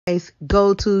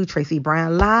Go to Tracy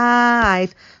Brown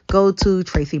Live. Go to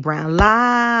Tracy Brown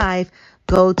Live.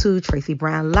 Go to Tracy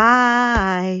Brown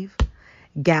Live.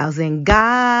 Gals and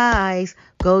guys,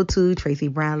 go to Tracy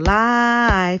Brown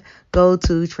Live. Go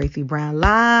to Tracy Brown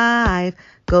Live.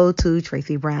 Go to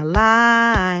Tracy Brown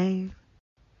Live.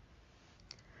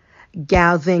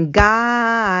 Gals and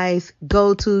guys,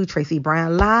 go to Tracy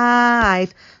Brown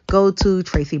Live. Go to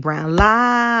Tracy Brown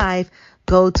Live.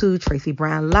 Go to Tracy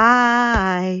Brown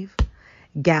Live.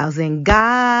 Gals and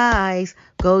guys,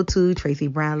 go to Tracy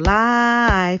Brown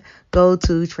Live. Go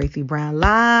to Tracy Brown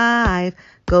Live.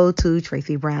 Go to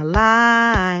Tracy Brown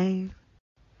Live.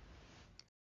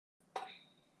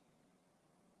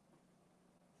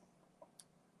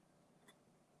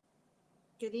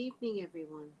 Good evening,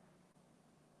 everyone.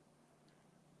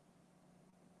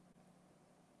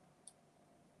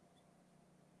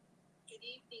 Good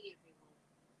evening, everyone.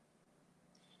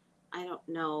 I don't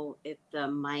know if the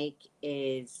mic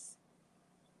is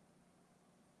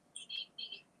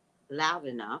loud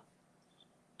enough.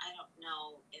 I don't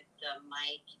know if the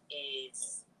mic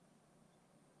is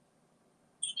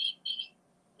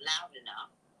loud enough.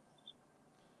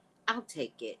 I'll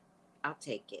take it. I'll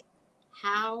take it.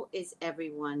 How is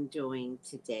everyone doing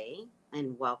today?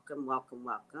 And welcome, welcome,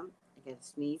 welcome. I gotta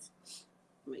sneeze.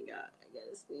 Oh my god, I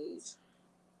gotta sneeze.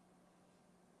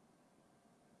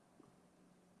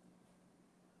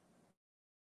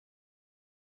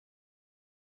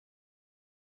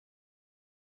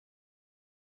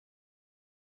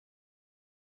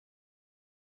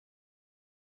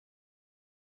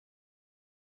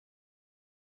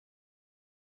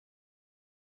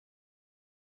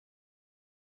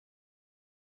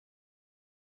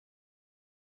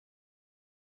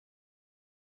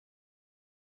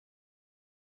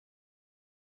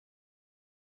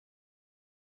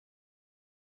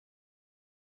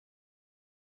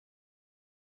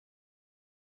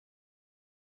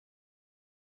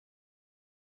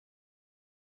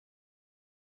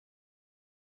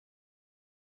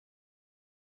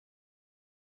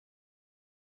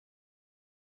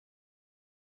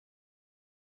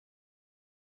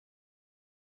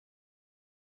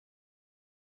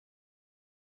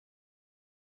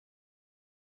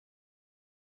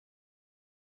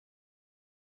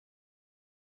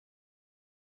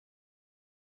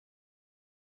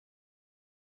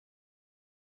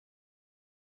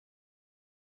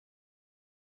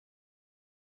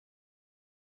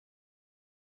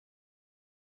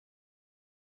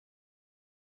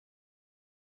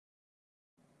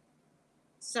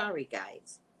 Sorry,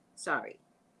 guys. Sorry.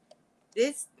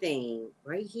 This thing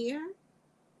right here,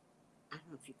 I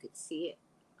don't know if you could see it.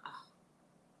 Oh,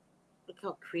 look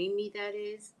how creamy that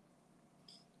is.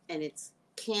 And it's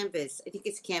Canvas. I think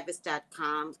it's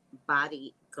canvas.com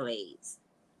body glaze.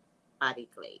 Body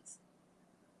glaze.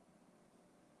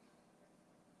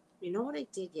 You know what I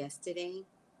did yesterday?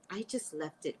 I just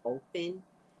left it open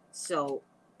so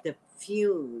the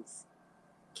fumes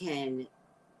can,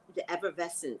 the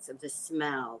effervescence of the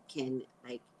smell can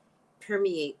like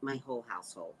permeate my whole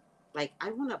household. Like,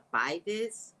 I want to buy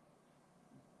this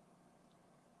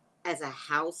as a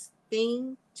house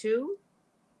thing too,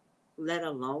 let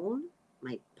alone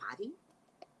my body.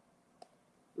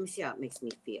 Let me see how it makes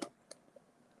me feel.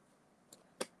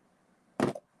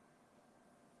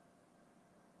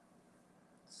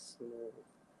 Smooth.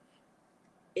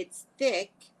 It's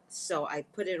thick, so I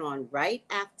put it on right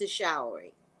after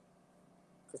showering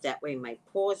because that way my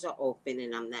pores are open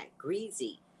and I'm not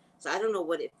greasy. So I don't know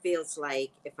what it feels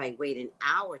like if I wait an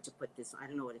hour to put this on. I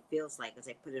don't know what it feels like because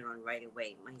I put it on right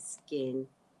away. My skin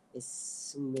is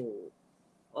smooth.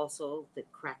 Also, the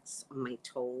cracks on my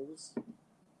toes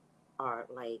are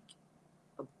like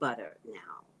a butter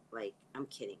now. Like, I'm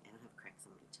kidding. I don't have cracks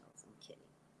on my toes. I'm kidding.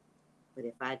 But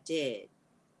if I did,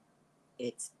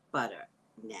 it's butter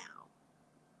now.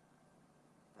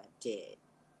 If I did.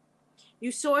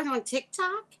 You saw it on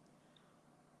TikTok?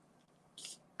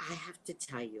 I have to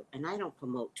tell you, and I don't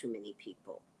promote too many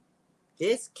people.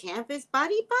 This Canvas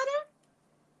body butter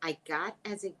I got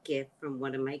as a gift from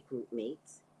one of my group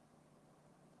mates.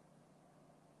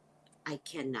 I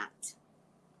cannot.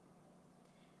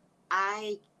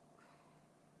 I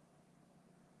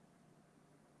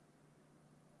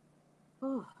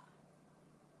oh,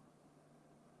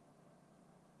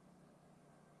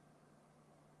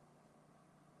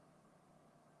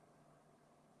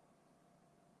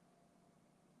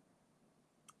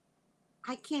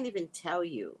 I can't even tell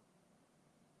you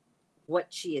what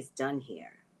she has done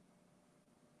here.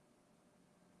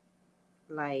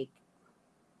 Like,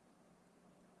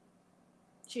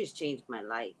 she has changed my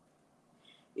life.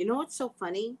 You know what's so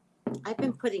funny? I've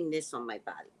been putting this on my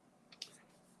body.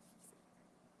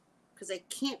 because I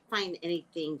can't find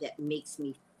anything that makes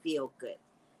me feel good.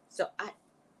 So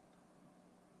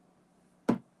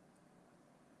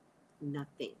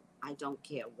nothing. I don't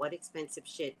care what expensive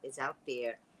shit is out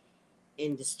there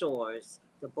in the stores,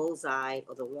 the Bullseye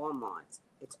or the Walmarts.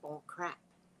 It's all crap.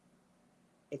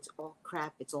 It's all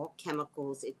crap. It's all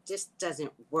chemicals. It just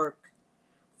doesn't work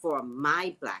for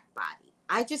my black body.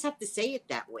 I just have to say it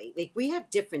that way. Like, we have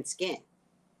different skin.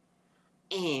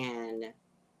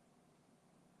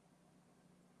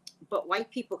 But white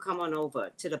people, come on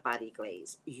over to the Body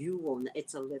Glaze. You will,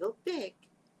 it's a little thick,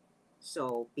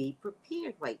 so be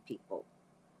prepared, white people.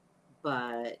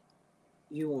 But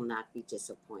you will not be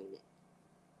disappointed.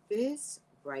 This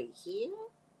right here.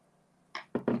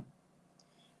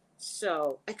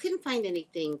 So I couldn't find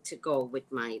anything to go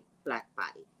with my black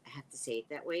body. I have to say it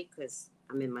that way because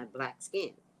I'm in my black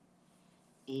skin.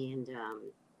 And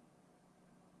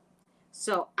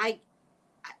so I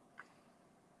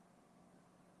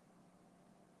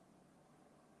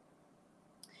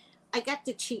got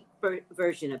the cheap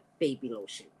version of baby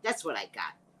lotion. That's what I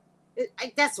got.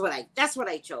 That's what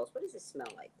I chose. What does it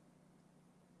smell like?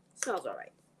 It smells all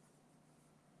right.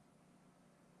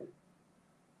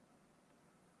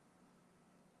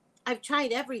 I've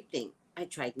tried everything. I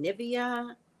tried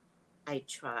Nivea. I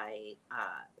tried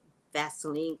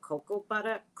Vaseline cocoa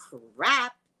butter.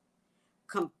 Crap.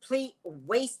 Complete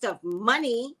waste of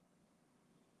money.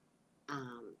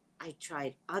 I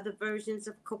tried other versions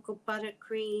of cocoa butter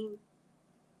cream.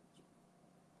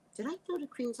 Did I throw the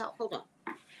creams out? Hold on.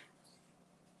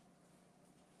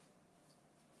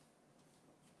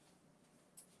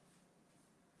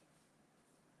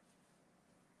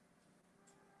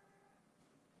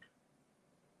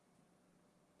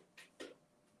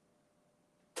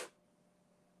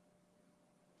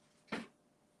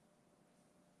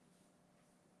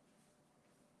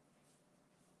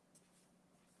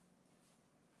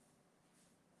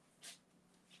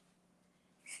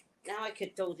 Now I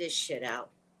could throw this shit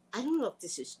out. I don't know if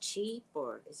this is cheap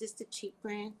or is this the cheap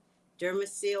brand?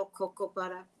 Dermasil cocoa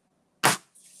butter. Make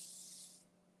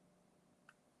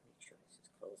sure this is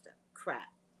closed up.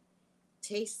 Crap.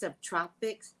 Taste of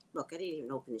Tropics. Look, I didn't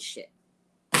even open the shit.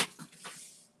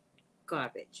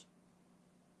 Garbage.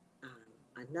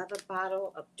 Another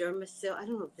bottle of Dermasil. I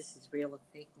don't know if this is real or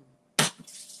fake.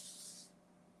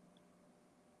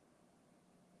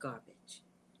 Garbage.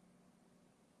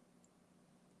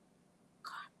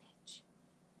 Garbage.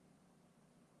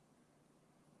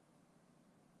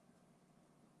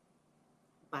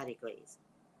 Body glaze.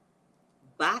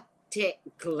 Batik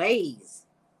glaze.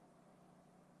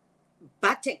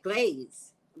 Batik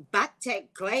glaze.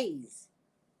 Batik glaze.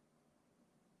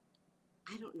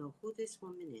 I don't know who this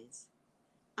woman is.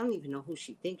 I don't even know who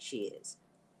she thinks she is.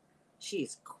 She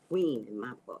is queen in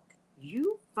my book.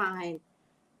 You find,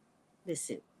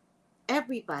 listen,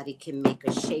 everybody can make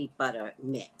a shea butter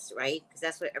mix, right? Because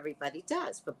that's what everybody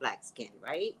does for black skin,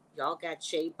 right? Y'all got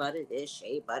shea butter this,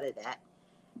 shea butter that.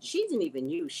 She didn't even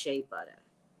use shea butter.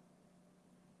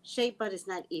 Shea butter is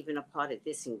not even a part of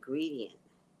this ingredient.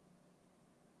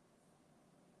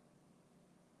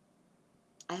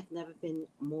 I've never been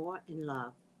more in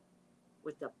love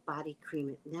with the body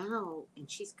cream now,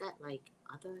 and she's got like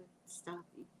other stuff.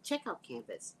 Check out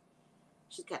Canvas.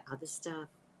 She's got other stuff.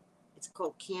 It's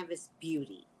called Canvas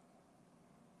Beauty.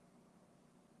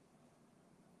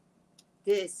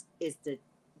 This is the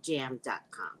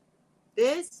jam.com.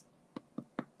 This,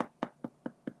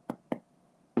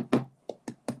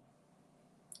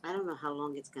 I don't know how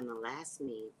long it's gonna last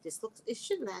me. This looks, it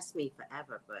should last me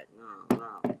forever, but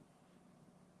no.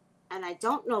 And I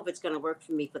don't know if it's going to work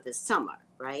for me for the summer,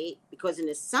 right? Because in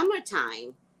the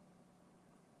summertime,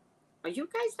 are you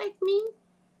guys like me?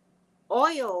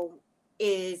 Oil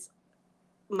is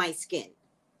my skin.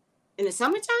 In the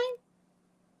summertime?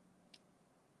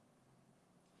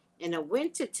 In the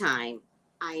wintertime,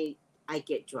 I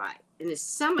get dry. In the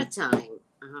summertime,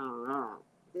 I don't know.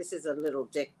 This is a little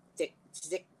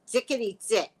dickety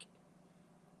dick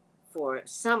for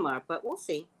summer, but we'll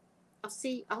see. I'll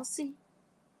see.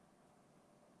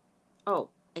 Oh,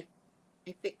 I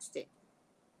fixed it.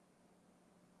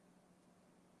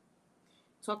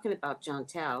 Talking about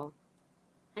Jontel.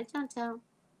 Hi, Jontel.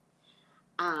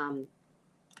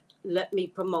 Let me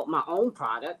promote my own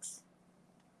products.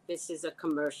 This is a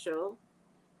commercial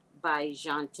by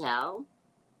Jontel.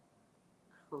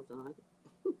 Hold on.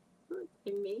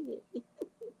 I made it.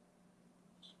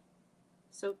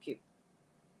 So cute.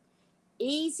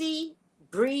 Easy,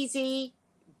 breezy,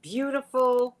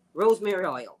 beautiful rosemary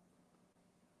oil.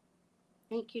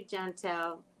 Thank you,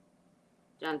 Jontel.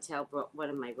 Jontel brought one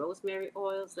of my rosemary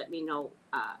oils. Let me know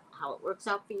how it works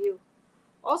out for you.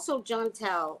 Also,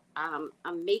 Jontel, I'm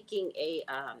making a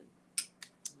oh,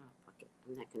 fuck it.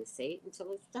 I'm not gonna say it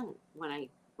until it's done. When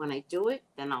I do it,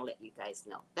 then I'll let you guys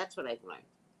know. That's what I've learned.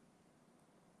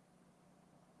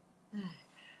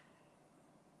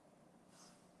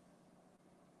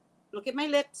 Look at my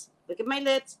lips. Look at my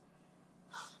lips.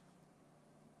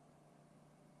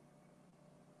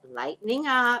 Lightening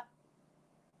up.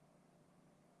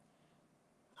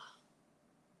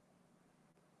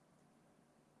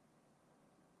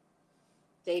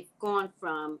 They've gone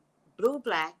from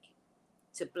black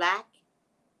black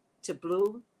to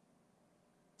blue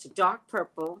to dark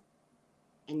purple,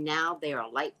 and now they are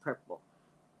light purple.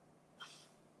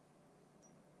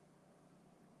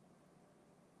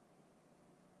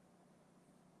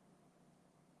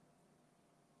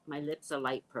 My lips are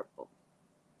light purple,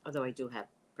 although I do have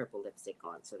purple lipstick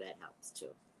on, so that helps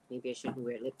too. Maybe I shouldn't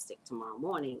wear lipstick tomorrow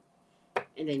morning,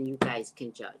 and then you guys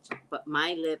can judge. But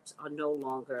my lips are no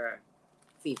longer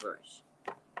feverish.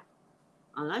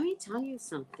 Let me tell you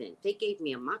something. They gave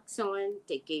me amoxicillin.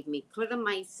 They gave me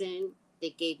clindamycin. They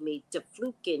gave me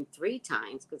deflucan 3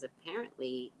 times because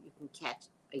apparently you can catch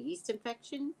a yeast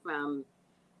infection from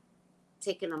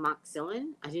taking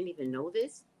amoxicillin. I didn't even know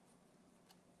this.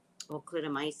 Or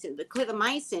clindamycin. The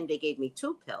clindamycin, they gave me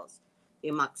 2 pills. The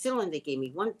amoxicillin, they gave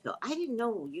me 1 pill. I didn't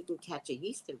know you can catch a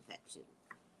yeast infection.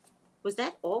 Was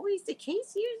that always the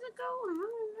case years ago? I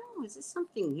don't know. Is this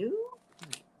something new?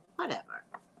 Whatever.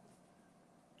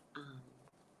 So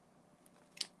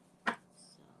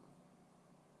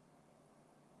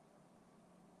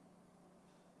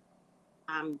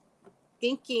I'm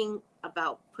thinking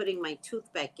about putting my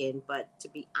tooth back in, but to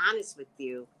be honest with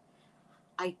you,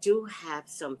 I do have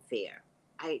some fear.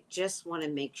 I just want to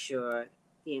make sure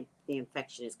the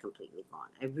infection is completely gone.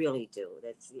 I really do.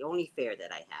 That's the only fear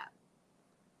that I have.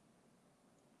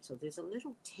 So there's a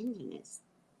little tenderness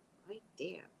right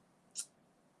there.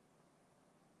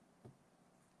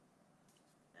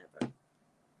 Whatever.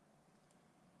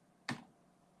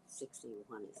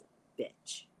 61 is a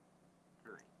bitch.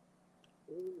 All right.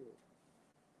 Ooh.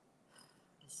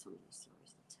 There's so many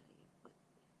stories to tell you, but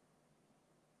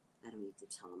I don't need to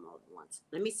tell them all at once.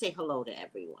 Let me say hello to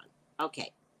everyone.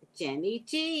 Okay. Jenny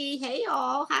G. Hey,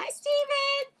 y'all. Hi,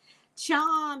 Steven.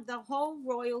 Charm, the whole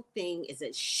royal thing is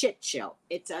a shit show.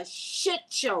 It's a shit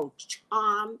show,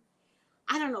 Charm.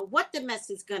 I don't know what the mess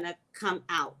is going to come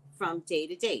out from day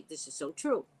to day. This is so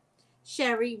true.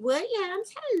 Sherry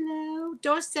Williams, hello.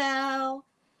 Dorsell,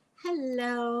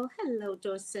 hello. Hello,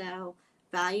 Dorsell.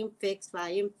 Volume fix,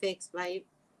 volume fix, volume.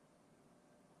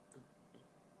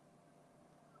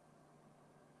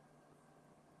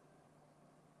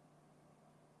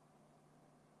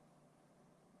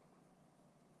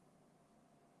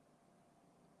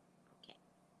 Okay.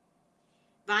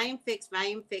 Volume fix,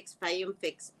 volume fix, volume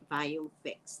fix, volume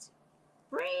fixed.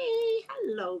 Bree,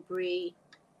 hello, Bree.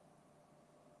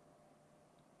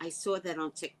 I saw that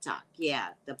on TikTok. Yeah,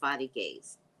 the body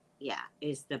gaze. Yeah,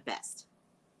 is the best.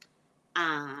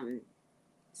 Um,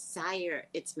 Sire,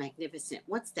 it's magnificent.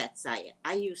 What's that, Sire?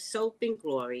 I use soap and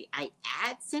glory. I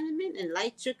add cinnamon and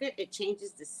light sugar. It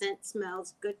changes the scent.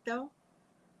 Smells good though.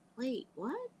 Wait,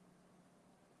 what?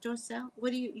 Dorsell,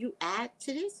 what do you add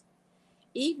to this?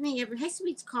 Evening, every hey,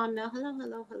 sweets, Carmel. Hello,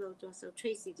 hello, hello, Dorsell.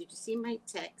 Tracy, did you see my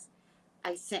text?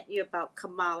 I sent you about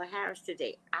Kamala Harris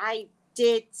today. I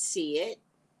did see it,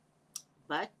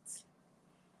 but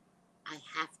I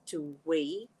have to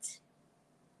wait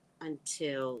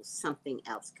until something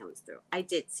else comes through. I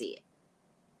did see it.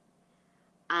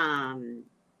 I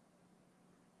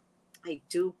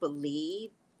do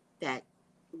believe that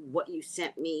what you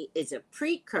sent me is a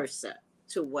precursor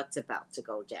to what's about to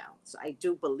go down. So I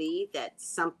do believe that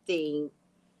something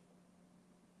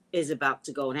is about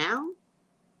to go down,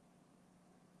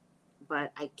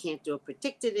 but I can't do a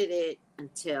predicted it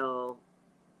until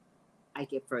I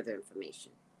get further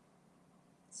information.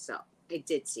 So I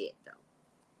did see it though.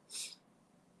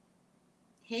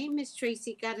 Hey, Miss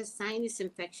Tracy, got a sinus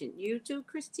infection. You do,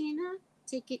 Christina?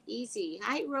 Take it easy.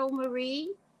 Hi,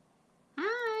 Marie.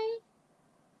 Hi.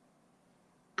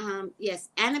 Yes,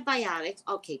 antibiotics.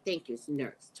 Okay, thank you. It's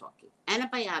nurse talking.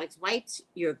 Antibiotics wipes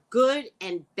your good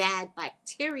and bad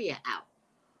bacteria out.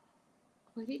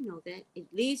 Oh, I didn't know that. It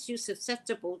leaves you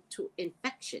susceptible to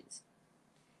infections.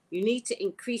 You need to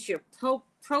increase your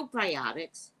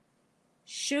probiotics,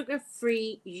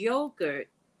 sugar-free yogurt,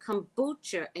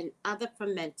 kombucha, and other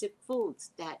fermented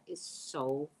foods. That is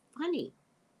so funny.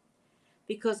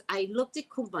 Because I looked at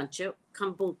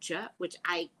kombucha, which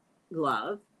I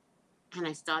love, and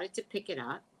I started to pick it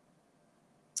up,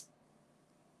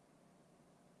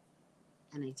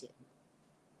 and I didn't.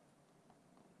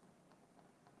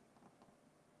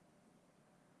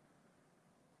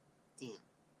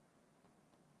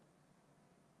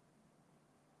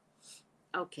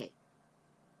 Okay.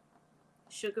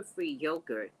 Sugar-free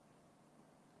yogurt,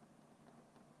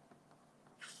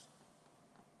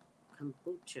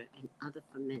 kombucha, and other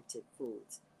fermented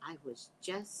foods. I was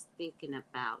just thinking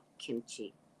about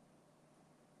kimchi.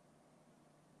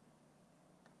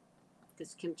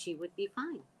 Because kimchi would be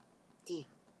fine. Damn.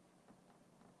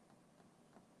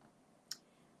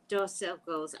 Dorcel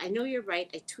goes, I know you're right.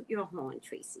 I toot your horn,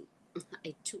 Tracy.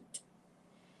 I toot.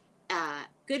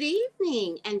 Good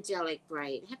evening, Angelic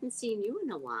Bright. Haven't seen you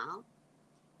in a while.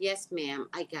 Yes, ma'am,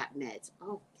 I got meds.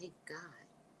 Oh, thank God.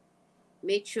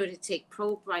 Make sure to take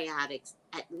probiotics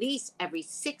at least every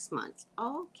 6 months.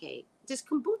 Oh, okay. Does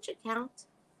kombucha count?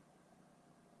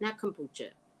 Not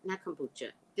kombucha. Not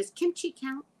kombucha. Does kimchi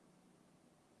count?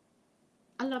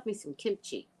 I love me some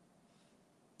kimchi.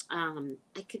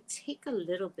 I could take a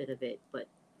little bit of it, but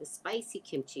the spicy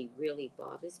kimchi really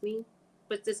bothers me.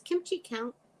 But does kimchi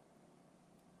count?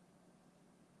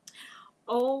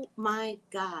 Oh my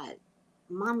God.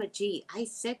 Mama G, I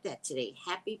said that today.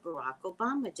 Happy Barack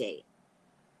Obama Day.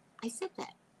 I said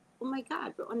that. Oh my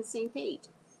God, we're on the same page.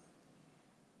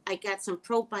 I got some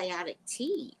probiotic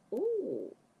tea.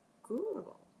 Oh,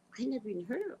 girl. I never even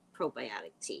heard of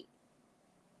probiotic tea.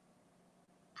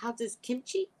 How does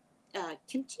kimchi?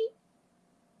 Kimchi?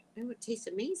 Oh, it tastes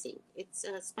amazing. It's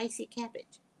spicy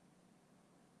cabbage.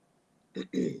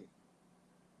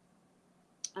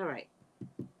 All right.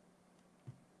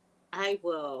 I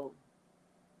will.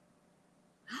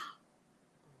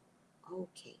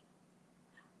 Okay.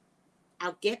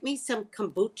 I'll get me some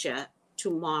kombucha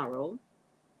tomorrow.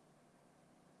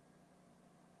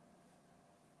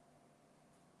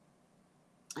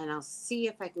 And I'll see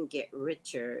if I can get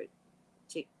Richard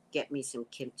to get me some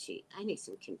kimchi. I need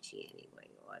some kimchi anyway,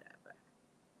 or whatever.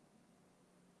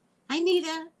 Hi,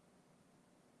 Nita.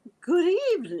 Good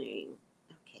evening.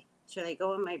 Okay. Should I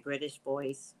go in my British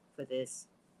voice for this?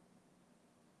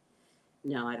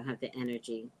 No, I don't have the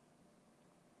energy.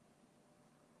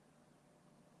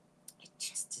 I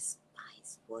just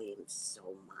despise William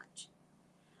so much.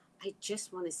 I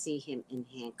just want to see him in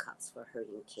handcuffs for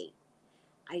hurting Kate.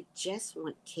 I just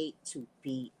want Kate to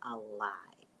be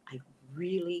alive. I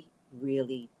really,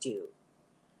 really do.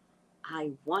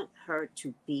 I want her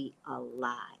to be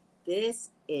alive. This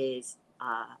is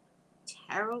a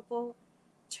terrible,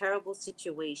 terrible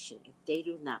situation if they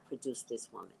do not produce this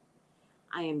woman.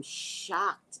 I am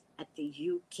shocked at the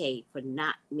UK for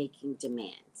not making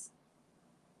demands.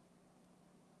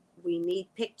 We need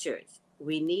pictures.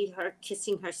 We need her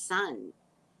kissing her son,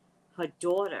 her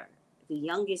daughter, the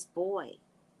youngest boy.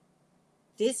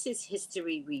 This is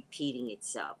history repeating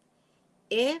itself.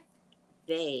 If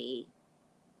they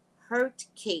hurt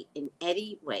Kate in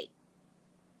any way,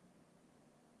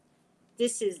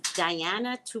 this is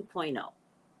Diana 2.0.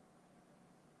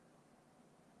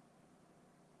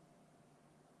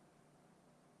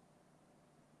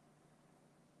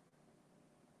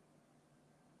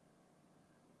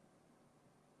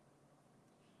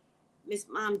 Miss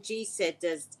Mom G said,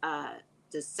 does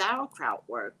sauerkraut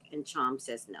work? And Chom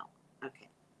says no. Okay.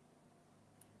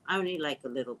 I only like a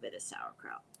little bit of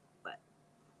sauerkraut, but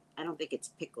I don't think it's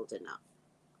pickled enough,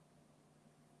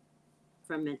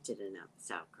 fermented enough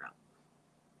sauerkraut.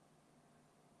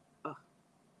 Oh,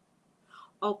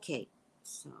 okay.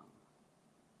 So,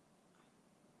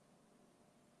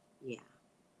 yeah.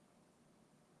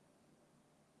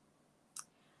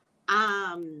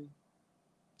 Um,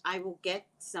 I will get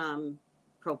some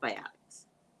probiotics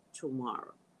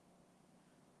tomorrow.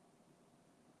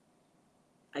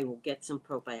 I will get some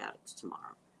probiotics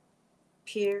tomorrow.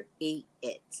 Period.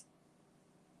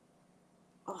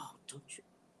 Oh, don't you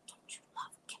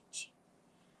love kimchi?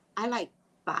 I like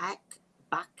bak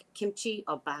kimchi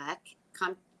or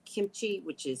kimchi,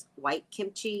 which is white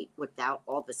kimchi without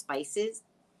all the spices,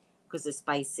 because the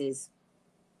spices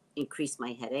increase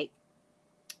my headache,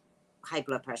 high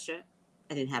blood pressure.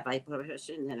 I didn't have high blood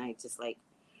pressure, and then I just like,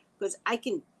 because I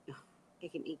can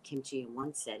eat kimchi in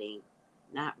one setting,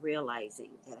 not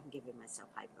realizing that I'm giving myself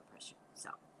high blood pressure. So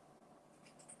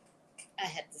I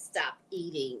had to stop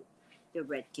eating the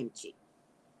red kimchi.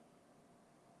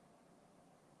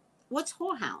 What's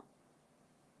whorehound?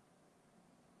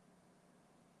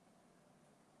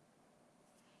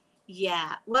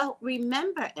 Yeah, well,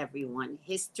 remember everyone,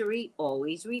 history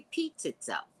always repeats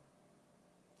itself.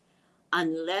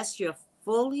 Unless you're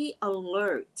fully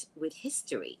alert with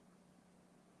history.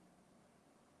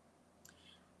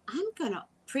 I'm gonna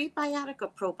prebiotic or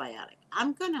probiotic.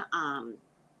 I'm gonna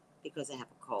because I have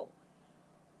a cold.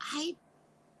 I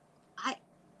I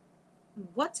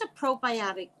what's a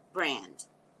probiotic brand?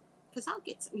 Because I'll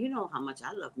get some, you know how much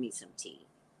I love me some tea.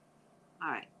 All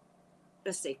right,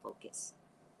 let's stay focused.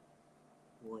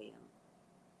 William,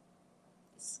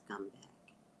 the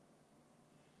scumbag,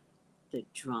 the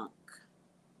drunk,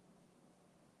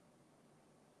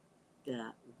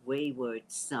 the wayward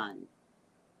son.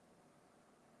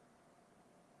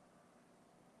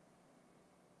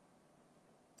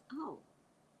 Oh,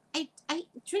 I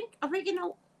drink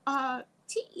oregano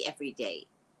tea every day.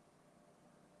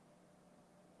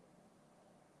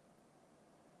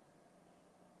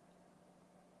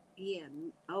 Yeah.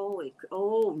 Oh,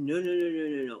 no, no, no, no,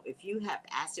 no, no. If you have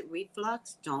acid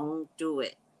reflux, don't do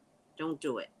it. Don't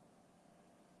do it.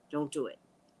 Don't do it.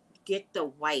 Get the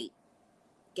white.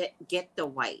 Get the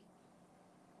white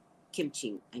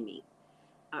kimchi. I mean,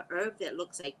 a herb that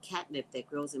looks like catnip that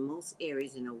grows in most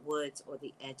areas in the woods or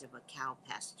the edge of a cow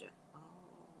pasture. Oh,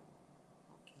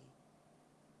 okay.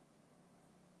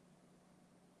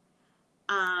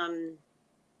 Um.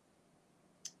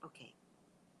 Okay.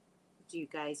 Do you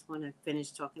guys want to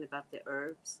finish talking about the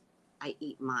herbs? I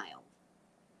eat mild.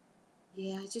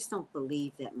 Yeah, I just don't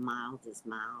believe that mild is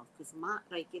mild because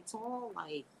like it's all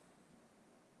like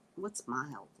what's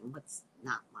mild and what's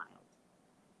not mild.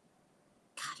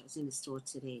 God, I was in the store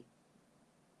today.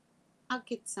 I'll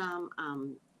get some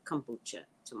kombucha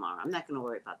tomorrow. I'm not gonna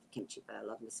worry about the kimchi, but I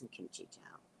love me some kimchi,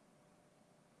 child.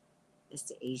 That's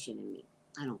the Asian in me.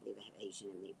 I don't believe I have Asian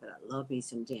in me, but I love me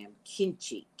some damn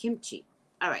kimchi. Kimchi.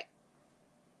 All right,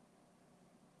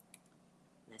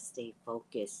 let's stay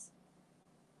focused.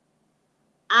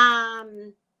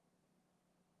 Um,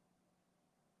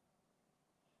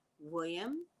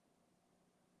 William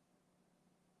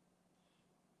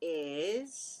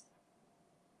is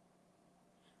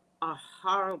a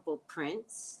horrible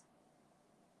prince,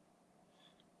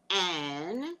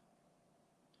 and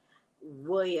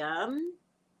William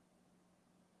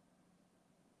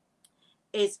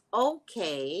is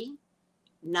okay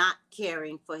not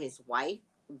caring for his wife.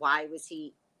 Why was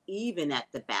he even at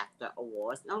the BAFTA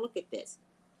Awards? Now look at this.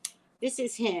 This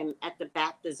is him at the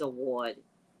BAFTA's award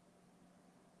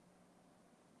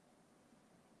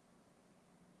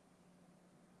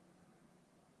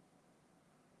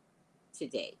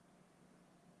today,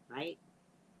 right?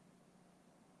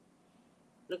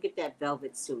 Look at that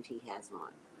velvet suit he has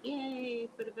on. Yay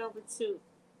for the velvet suit.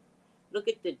 Look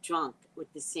at the drunk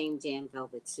with the same damn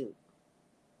velvet suit.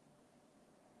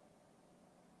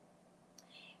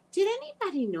 Did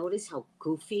anybody notice how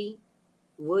goofy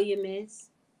William is?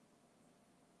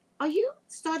 Are you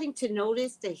starting to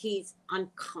notice that he's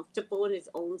uncomfortable in his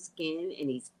own skin and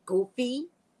he's goofy?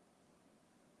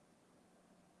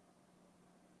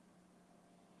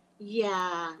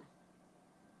 Yeah.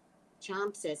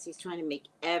 Trump says he's trying to make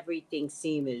everything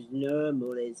seem as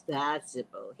normal as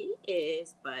possible. He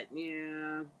is, but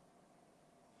yeah.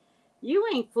 You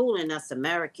ain't fooling us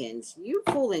Americans. You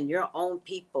fooling your own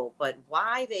people. But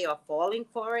why they are falling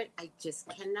for it, I just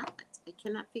cannot. I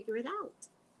cannot figure it out.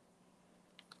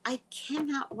 I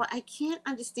cannot. I can't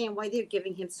understand why they're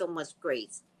giving him so much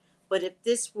grace. But if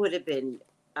this would have been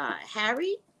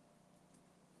Harry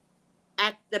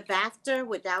at the BAFTA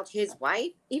without his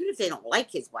wife, even if they don't like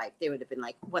his wife, they would have been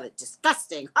like, "What a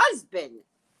disgusting husband!"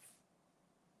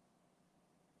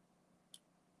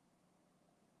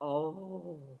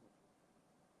 Oh,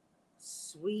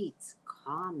 sweet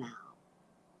Carmel.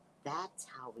 That's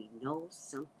how we know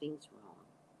something's wrong.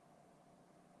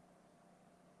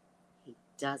 He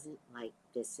doesn't like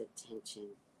this attention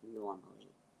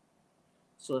normally.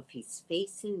 So if he's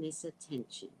facing this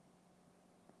attention,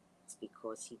 it's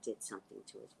because he did something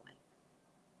to his wife.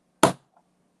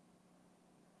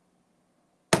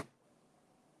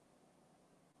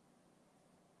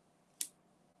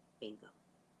 Bingo.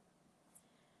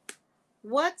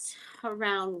 What's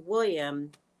around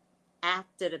William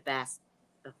after the BAFTA?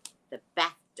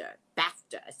 BAFTA.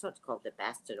 I thought it's called the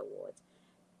BAFTA Awards.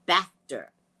 BAFTA.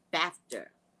 BAFTA.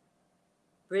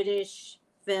 British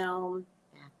Film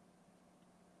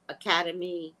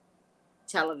Academy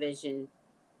Television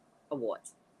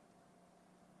Awards.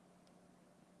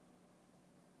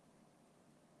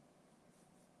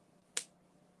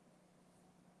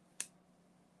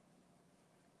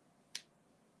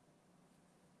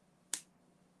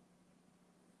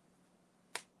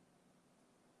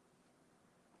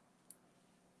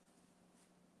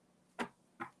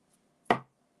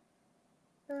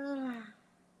 Ah,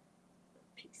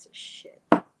 piece of shit.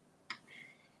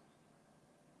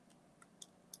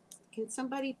 Can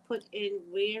somebody put in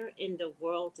where in the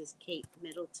world is Kate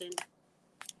Middleton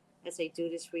as I do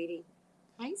this reading?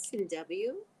 Hi, Sin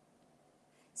W.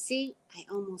 See, I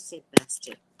almost said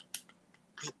bastard.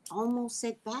 I almost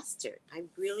said bastard. I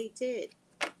really did.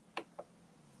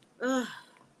 Ugh.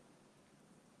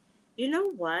 You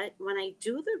know what? When I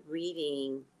do the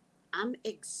reading I'm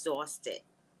exhausted.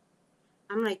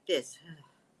 I'm like this.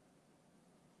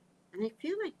 And I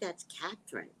feel like that's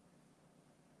Catherine.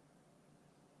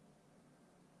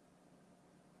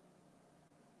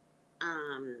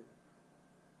 Um,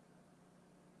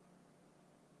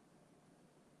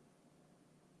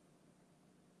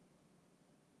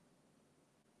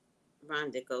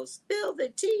 Rhonda goes, spill the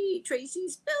tea, Tracy,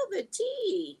 spill the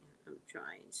tea. I'm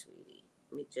trying, sweetie.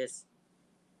 Let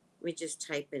me just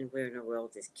type in where in the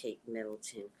world is Kate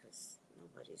Middleton, because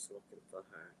nobody's looking for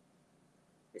her.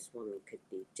 This woman could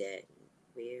be dead.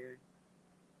 Where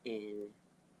in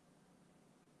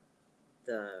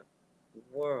the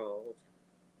world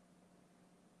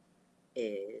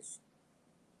is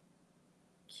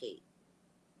Kate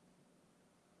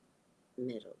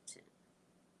Middleton?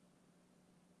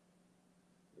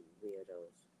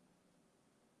 Weirdos.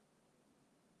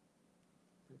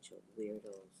 Bunch of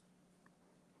weirdos.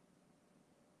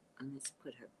 And let's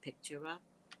put her picture up.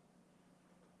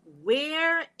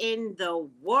 Where in the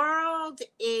world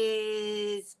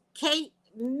is Kate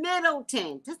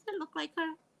Middleton? Doesn't it look like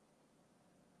her?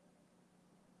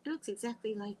 It looks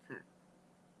exactly like her.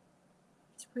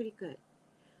 It's pretty good.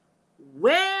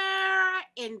 Where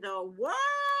in the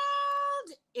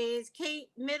world is Kate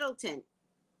Middleton?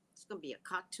 It's going to be a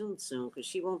cartoon soon because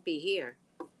she won't be here.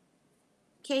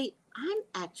 Kate, I'm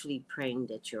actually praying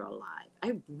that you're alive.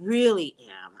 I really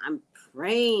am. I'm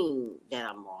praying that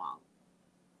I'm wrong.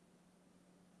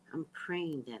 I'm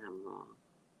praying that I'm wrong.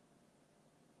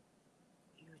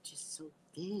 You're just so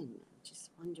thin. I'm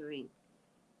just wondering,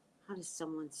 how does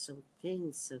someone so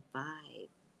thin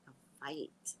survive a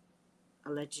fight?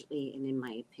 Allegedly, and in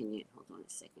my opinion, hold on a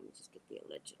second, let me just get the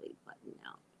allegedly button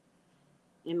out.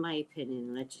 In my opinion,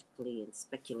 allegedly, and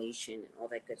speculation, and all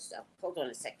that good stuff. Hold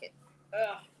on a second.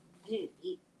 Ugh, I didn't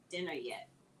eat dinner yet.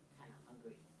 I'm kind of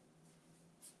hungry.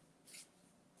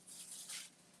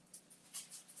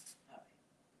 All right.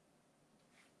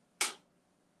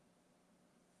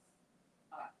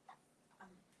 All right.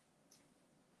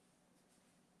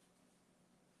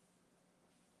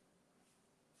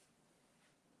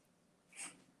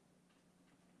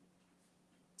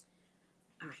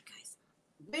 All right, guys.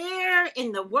 Where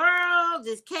in the world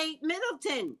is Kate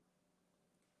Middleton?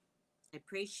 I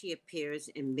pray she appears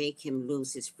and make him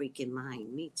lose his freaking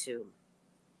mind. Me too.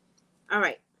 All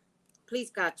right. Please,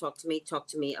 God, talk to me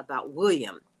about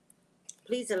William.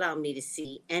 Please allow me to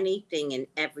see anything and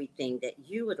everything that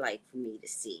you would like for me to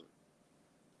see.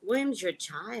 William's your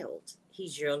child.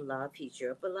 He's your love. He's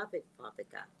your beloved, Father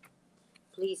God.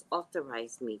 Please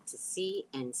authorize me to see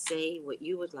and say what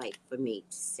you would like for me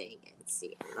to say and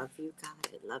see. I love you, God.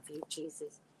 I love you,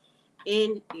 Jesus.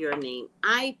 In your name,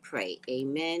 I pray.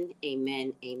 Amen,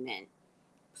 amen, amen.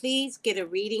 Please get a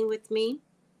reading with me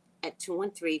at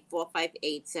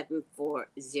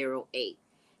 213-458-7408.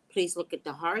 Please look at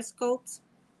the horoscopes.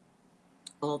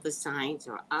 All the signs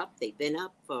are up. They've been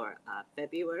up for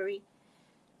February.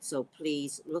 So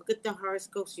please look at the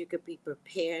horoscopes. You could be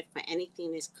prepared for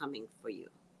anything that's coming for you.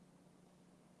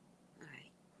 All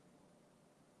right.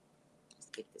 Let's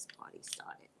get this party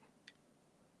started.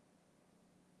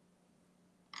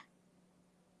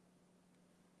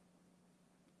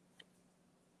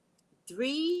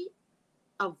 Three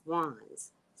of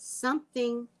Wands.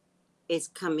 Something is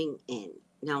coming in.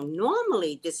 Now,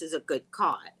 normally, this is a good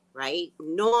card, right?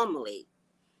 Normally,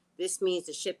 this means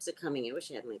the ships are coming in. I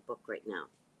wish I had my book right now,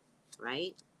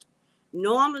 right?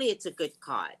 Normally, it's a good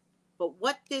card. But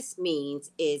what this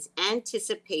means is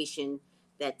anticipation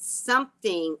that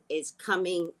something is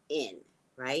coming in,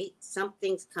 right?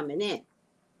 Something's coming in.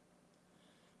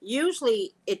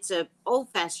 Usually, it's an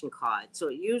old-fashioned card, so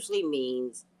it usually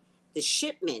means the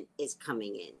shipment is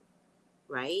coming in,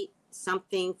 right?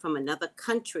 Something from another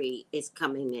country is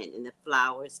coming in, and the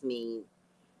flowers mean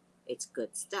it's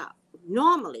good stuff.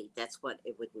 Normally, that's what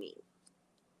it would mean.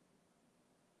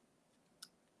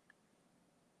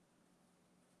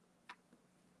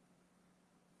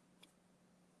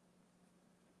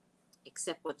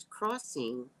 Except what's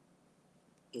crossing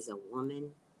is a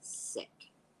woman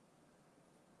sick.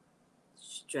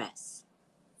 Stress,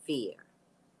 fear.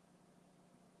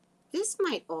 This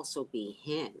might also be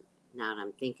him, now that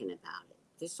I'm thinking about it.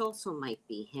 This also might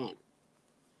be him.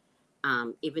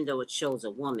 Even though it shows a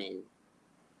woman,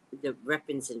 the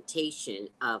representation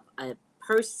of a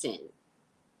person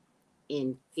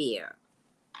in fear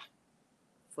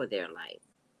for their life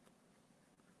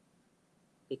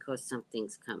because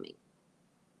something's coming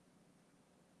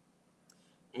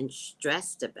and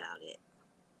stressed about it.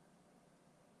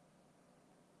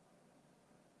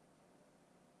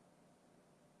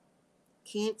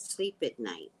 Can't sleep at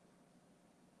night.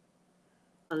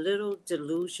 a little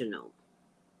delusional.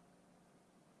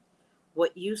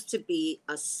 What used to be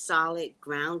a solid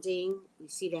grounding, you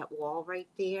see that wall right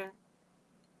there,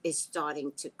 is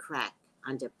starting to crack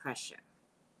under pressure,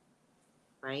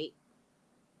 right?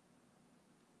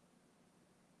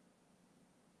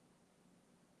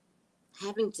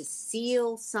 Having to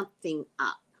seal something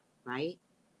up, right?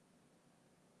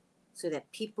 So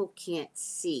that people can't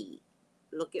see.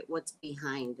 Look at what's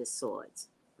behind the swords,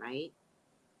 right?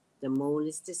 The moon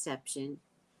is deception.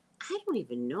 I don't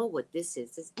even know what this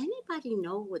is. Does anybody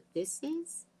know what this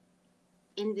is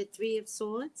in the Three of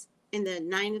Swords? In the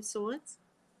Nine of Swords?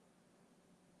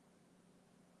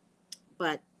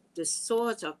 But the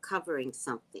swords are covering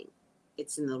something.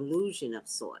 It's an illusion of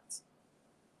sorts.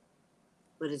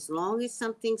 But as long as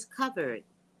something's covered,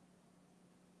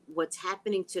 what's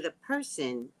happening to the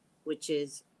person, which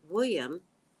is William,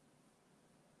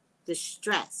 the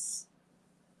stress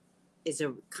is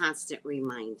a constant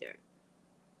reminder.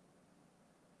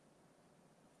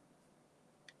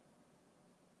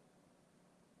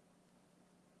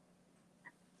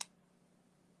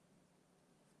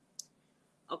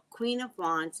 A Queen of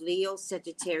Wands, Leo,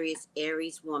 Sagittarius,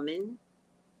 Aries woman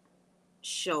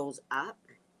shows up.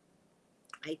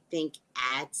 I think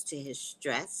adds to his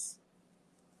stress.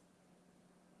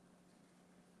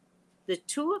 The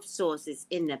Two of Swords is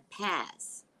in the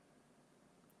past.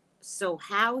 So,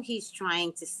 how he's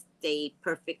trying to stay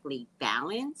perfectly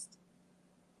balanced.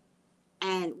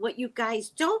 And what you guys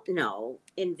don't know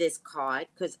in this card,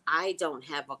 because I don't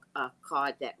have a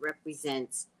card that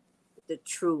represents the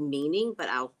true meaning, but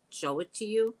I'll show it to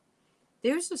you.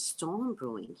 There's a storm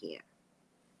brewing here.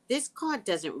 This card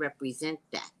doesn't represent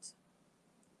that,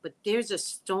 but there's a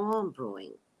storm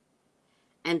brewing,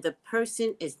 and the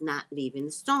person is not leaving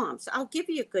the storm. So I'll give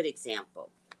you a good example.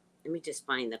 Let me just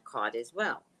find the card as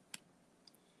well.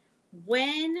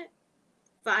 When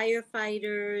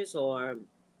firefighters or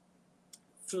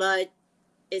flood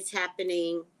is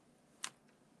happening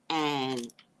and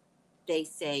they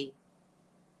say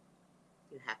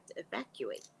you have to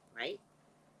evacuate, right?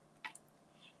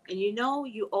 And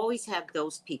you always have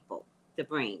those people, the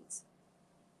brains,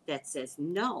 that says,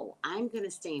 no, I'm going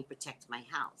to stay and protect my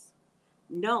house.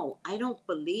 No, I don't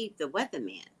believe the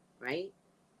weatherman, right?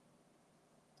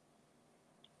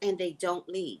 And they don't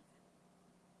leave.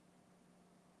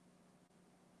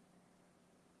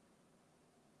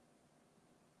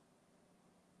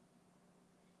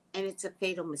 And it's a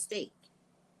fatal mistake.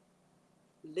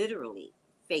 Literally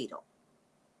fatal.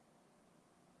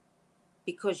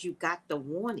 Because you got the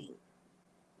warning,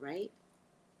 right?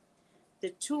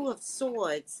 The Two of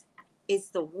Swords is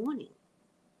the warning,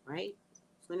 right?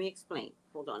 So let me explain.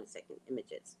 Hold on a second.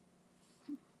 Images.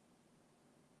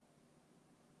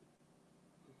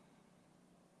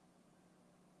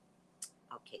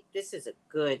 Okay, this is a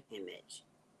good image.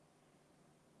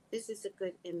 This is a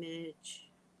good image.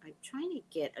 I'm trying to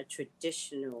get a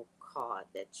traditional card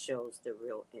that shows the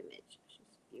real image.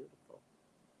 She's beautiful.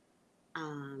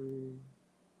 Um,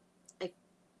 I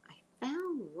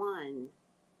found one.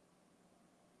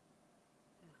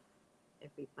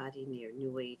 Everybody near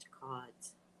New Age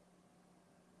cards.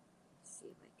 Let's see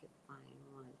if I can find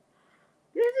one.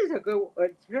 This is a good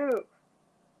one too.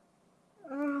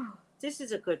 Oh, this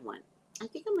is a good one. I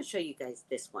think I'm gonna show you guys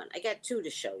this one. I got two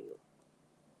to show you.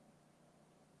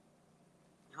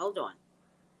 Hold on.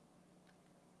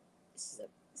 This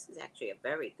is actually a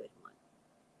very good one.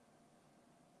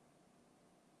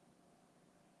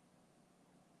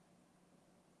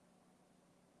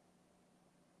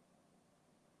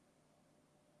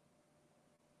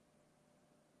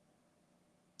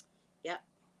 Yep,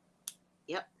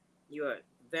 yep. You are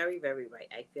very, very right.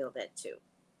 I feel that too.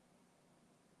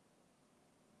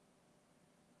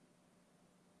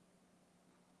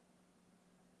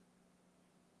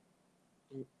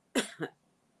 And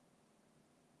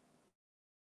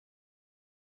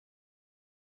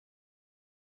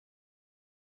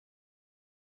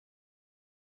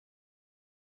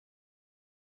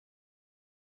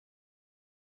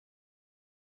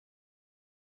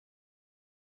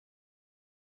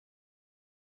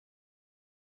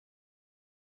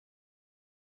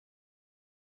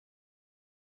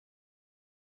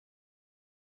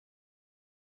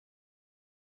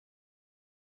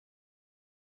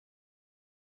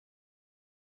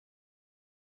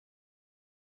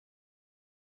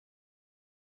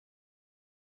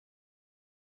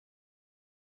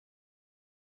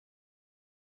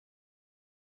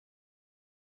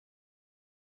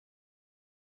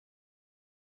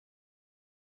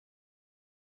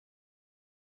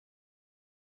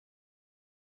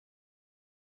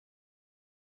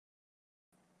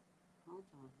hold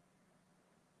on.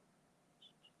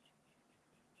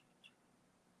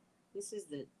 This is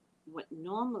what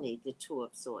normally the Two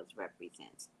of Swords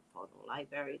represents. Photo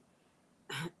library.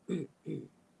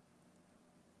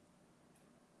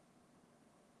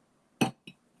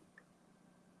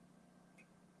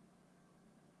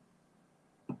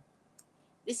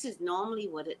 This is normally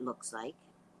what it looks like,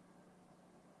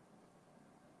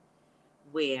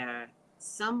 where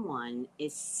someone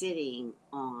is sitting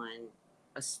on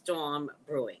a storm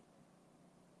brewing.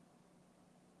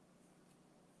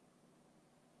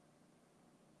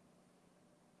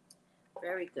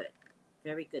 Very good.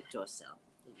 Very good, Dorcel.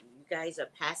 You guys are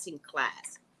passing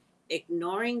class.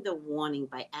 Ignoring the warning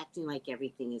by acting like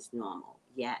everything is normal.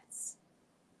 Yes.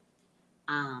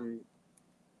 Um,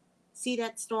 See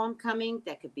that storm coming?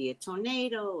 That could be a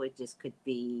tornado. It just could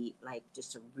be like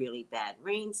just a really bad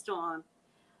rainstorm.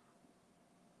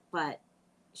 But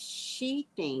she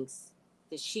thinks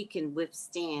that she can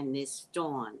withstand this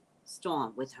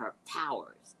storm with her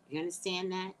powers. You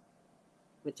understand that?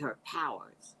 With her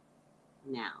powers.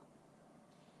 Now,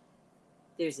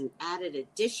 there's an added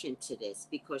addition to this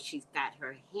because she's got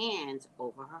her hands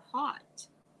over her heart.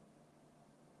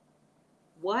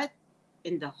 What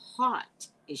in the heart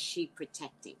is she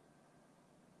protecting?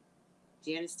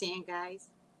 Do you understand, guys?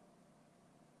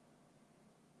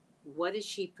 What is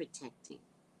she protecting?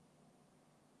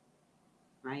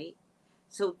 Right?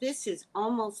 So this is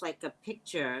almost like a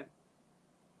picture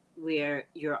where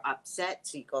you're upset.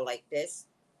 So you go like this,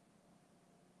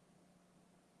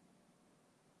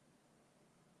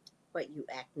 but you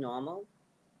act normal,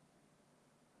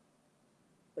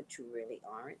 but you really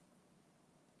aren't.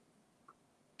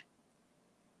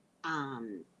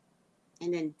 Um,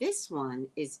 and then this one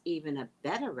is even a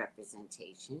better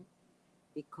representation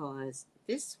because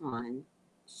this one,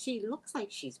 she looks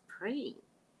like she's praying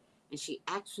and she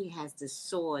actually has the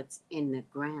swords in the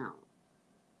ground.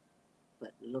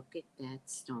 But look at that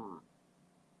storm.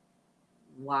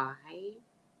 Why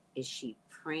is she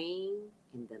praying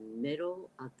in the middle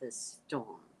of the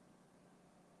storm?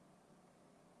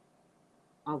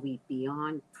 Are we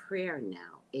beyond prayer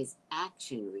now? Is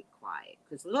action required?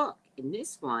 Because look, in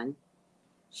this one,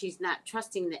 she's not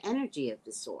trusting the energy of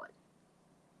the sword.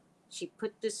 She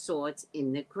put the swords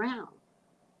in the ground.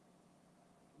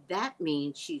 That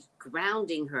means she's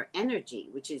grounding her energy,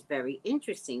 which is very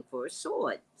interesting for a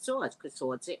sword. Swords, because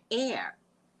swords are air,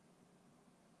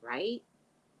 right?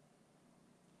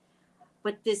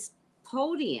 But this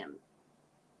podium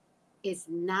is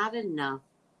not enough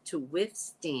to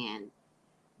withstand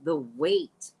the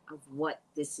weight of what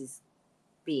this is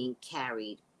being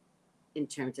carried in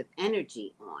terms of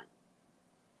energy on.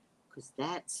 Because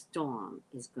that storm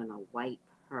is going to wipe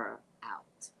her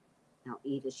out. Now,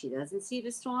 either she doesn't see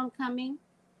the storm coming,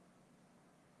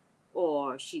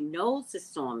 or she knows the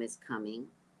storm is coming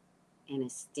and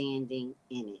is standing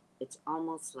in it. It's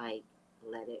almost like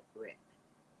let it rip.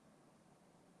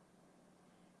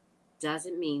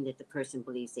 Doesn't mean that the person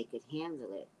believes they could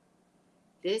handle it.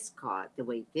 This card, the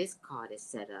way this card is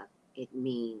set up, it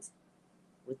means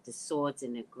with the swords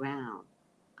in the ground,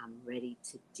 I'm ready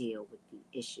to deal with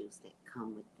the issues that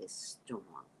come with this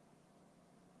storm.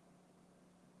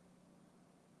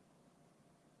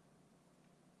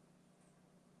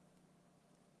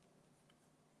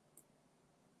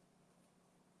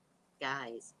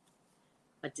 Guys,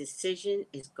 a decision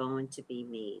is going to be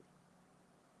made.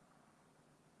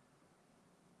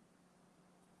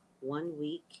 1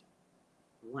 week,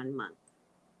 1 month.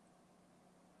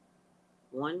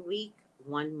 1 week,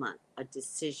 1 month. A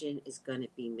decision is going to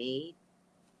be made,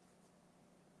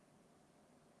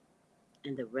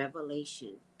 and the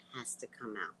revelation has to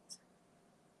come out.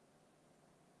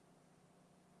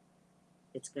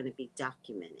 It's going to be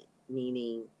documented,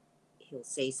 meaning he'll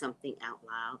say something out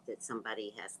loud that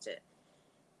somebody has to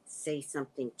say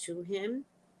something to him.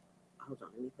 Hold on,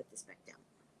 let me put this back down.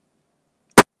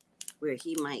 Where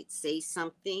he might say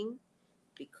something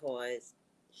because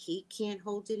he can't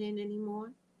hold it in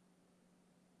anymore.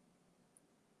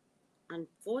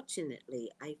 Unfortunately,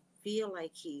 I feel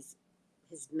like his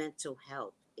mental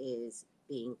health is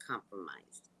being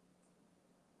compromised.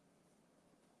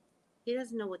 He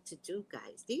doesn't know what to do,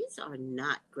 guys. These are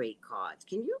not great cards.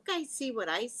 Can you guys see what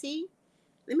I see?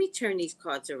 Let me turn these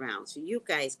cards around so you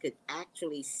guys could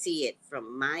actually see it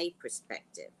from my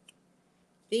perspective.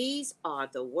 These are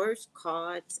the worst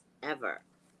cards ever.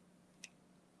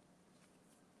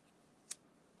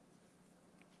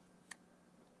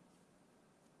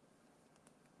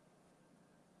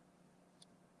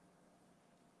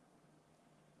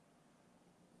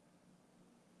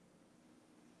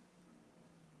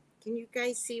 Can you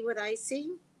guys see what I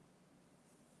see?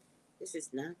 This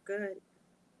is not good.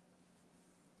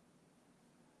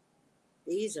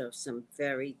 These are some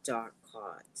very dark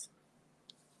cards.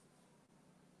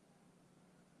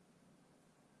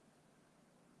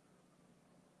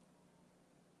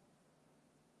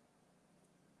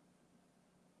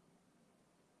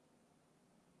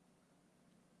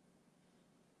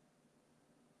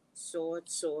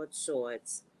 Swords, swords,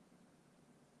 swords.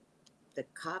 The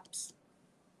cups,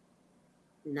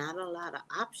 not a lot of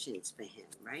options for him,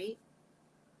 right?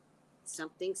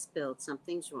 Something spilled,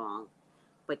 something's wrong,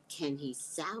 but can he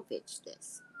salvage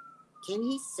this? Can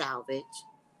he salvage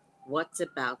what's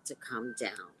about to come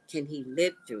down? Can he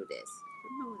live through this?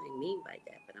 I don't know what I mean by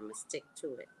that, but I'm going to stick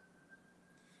to it.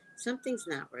 Something's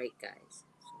not right, guys.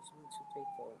 So it's 1, 2, 3,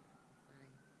 4,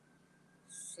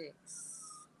 5, 6.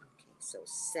 Okay, so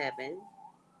 7.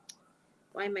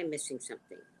 Why am I missing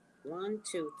something? 1,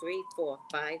 2, 3, 4,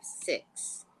 5,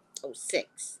 6. Oh,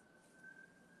 6.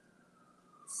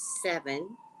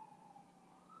 7,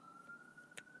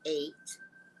 8.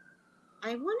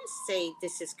 I want to say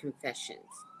this is confessions.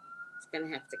 It's going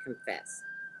to have to confess.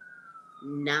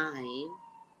 9.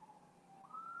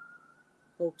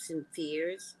 Hopes and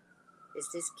fears. Is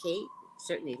this Kate?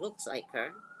 Certainly looks like her.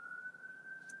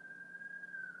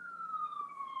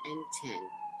 And 10.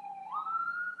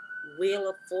 Wheel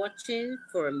of Fortune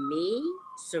for me,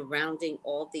 surrounding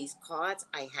all these cards,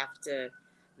 I have to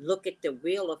look at the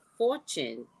Wheel of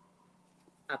Fortune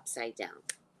upside down.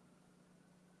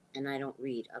 And I don't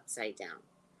read upside down.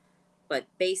 But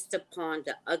based upon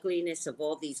the ugliness of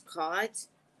all these cards,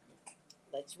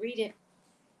 let's read it.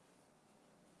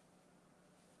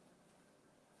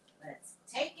 Let's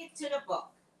take it to the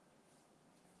book.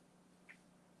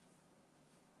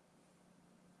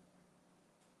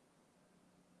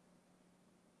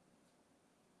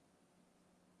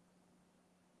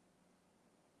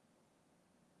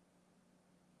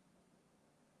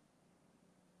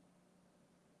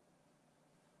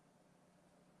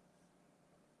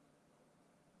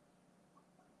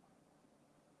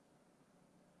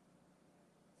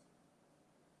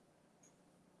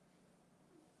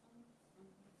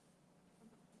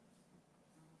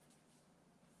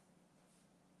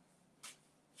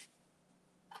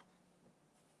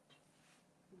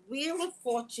 Wheel of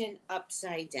Fortune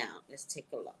upside down. Let's take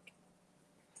a look.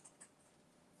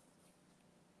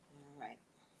 All right.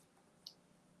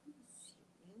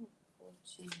 Wheel of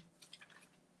Fortune.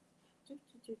 Do,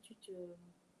 do, do, do, do.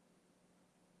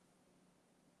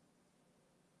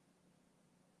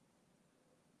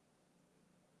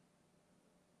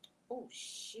 Oh,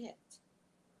 shit.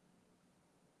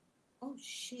 Oh,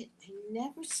 shit. I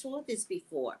never saw this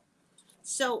before.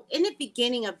 So, in the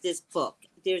beginning of this book,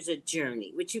 there's a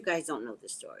journey, which you guys don't know the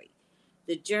story.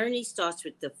 The journey starts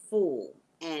with the Fool,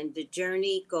 and the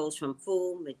journey goes from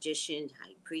Fool, Magician,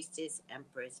 High Priestess,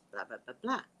 Empress, blah, blah, blah,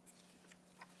 blah.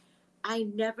 I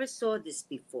never saw this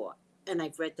before, and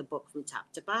I've read the book from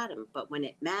top to bottom, but when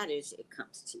it matters, it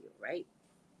comes to you, right?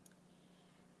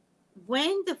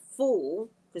 When the Fool,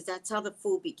 because that's how the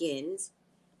Fool begins,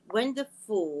 when the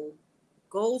Fool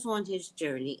goes on his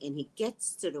journey and he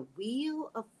gets to the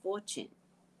Wheel of Fortune,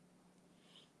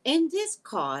 in this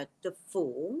card, the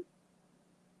Fool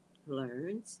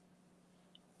learns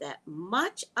that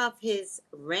much of his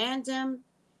random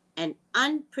and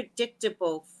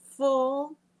unpredictable,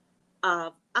 full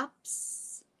of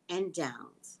ups and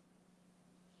downs.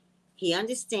 He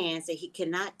understands that he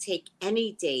cannot take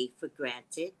any day for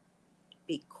granted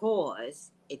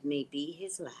because it may be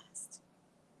his last.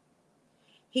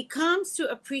 He comes to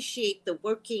appreciate the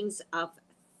workings of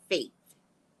fate,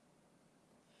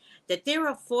 that there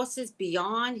are forces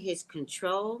beyond his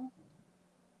control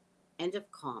and of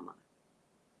karma,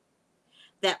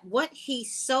 that what he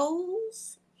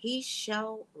sows, he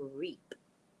shall reap.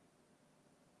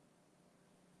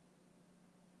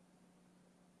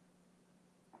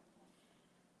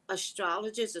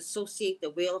 Astrologers associate the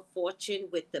Wheel of Fortune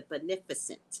with the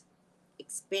beneficent,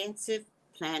 expansive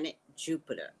planet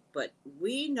Jupiter. But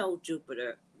we know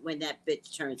Jupiter when that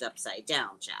bitch turns upside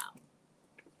down, child.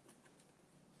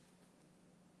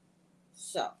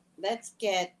 So let's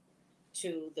get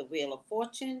to the Wheel of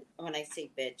Fortune. When I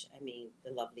say bitch, I mean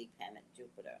the lovely planet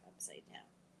Jupiter upside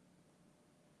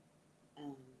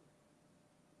down.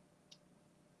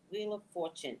 Wheel of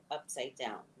Fortune upside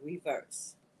down,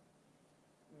 reverse.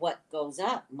 What goes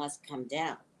up must come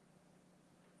down.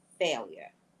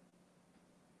 Failure,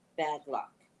 bad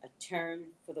luck, a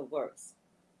turn for the worse,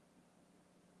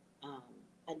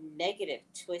 a negative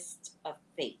twist of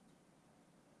fate,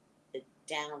 the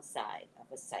downside of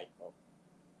a cycle.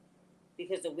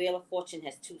 Because the Wheel of Fortune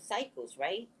has 2 cycles,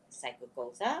 right? A cycle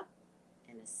goes up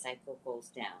and a cycle goes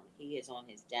down. He is on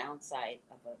his downside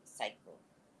of a cycle.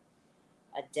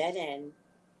 A dead end,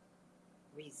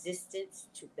 resistance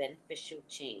to beneficial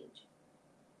change.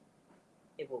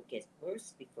 It will get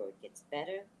worse before it gets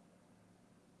better.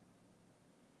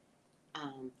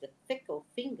 The fickle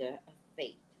finger of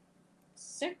fate.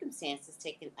 Circumstances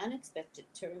take an unexpected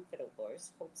turn for the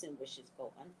worse. Hopes and wishes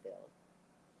go unfilled.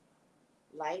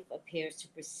 Life appears to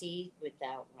proceed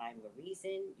without rhyme or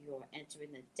reason. You're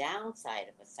entering the downside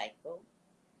of a cycle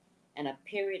and a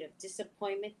period of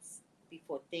disappointments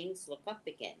before things look up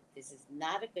again. This is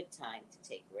not a good time to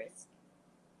take risks.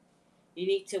 You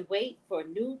need to wait for a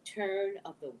new turn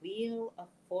of the wheel of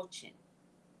fortune.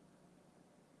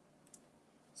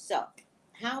 So,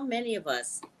 how many of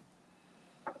us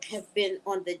have been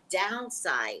on the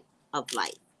downside of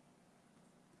life?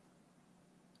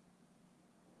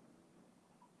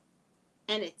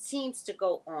 And it seems to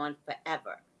go on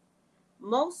forever.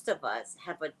 Most of us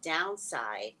have a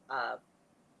downside of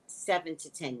 7 to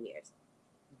 10 years.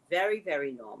 Very,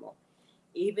 very normal.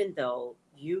 Even though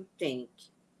you think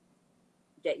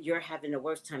that you're having the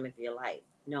worst time of your life.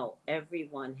 No,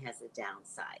 everyone has a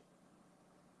downside.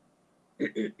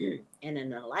 And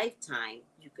in a lifetime,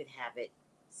 you could have it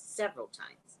several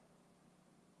times.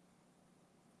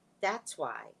 That's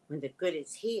why when the good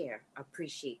is here,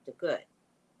 appreciate the good.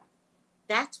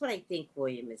 That's what I think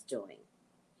William is doing.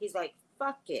 He's like,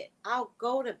 fuck it, I'll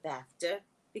go to BAFTA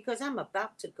because I'm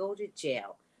about to go to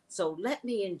jail. So let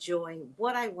me enjoy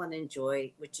what I want to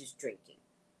enjoy, which is drinking.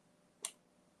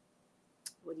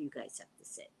 What do you guys have to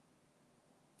say?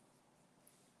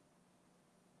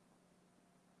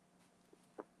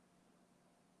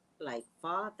 Like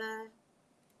father,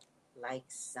 like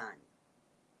son.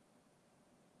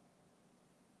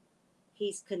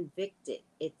 He's convicted.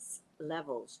 It's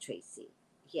levels, Tracy.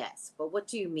 Yes, but what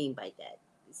do you mean by that?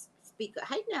 Speak.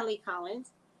 Hi, Nellie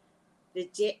Collins.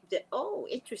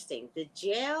 Interesting. The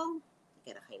jail.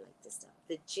 I gotta highlight this stuff.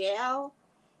 The jail.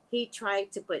 He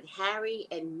tried to put Harry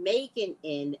and Meghan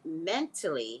in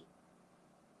mentally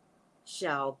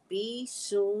shall be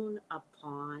soon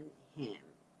upon him.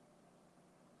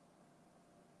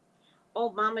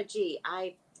 Oh, Mama G,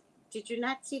 I did you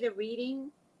not see the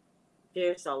reading?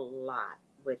 There's a lot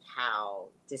with how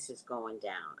this is going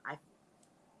down. I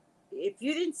If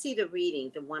you didn't see the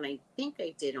reading, the one I think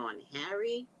I did on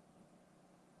Harry,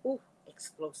 ooh,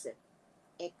 explosive,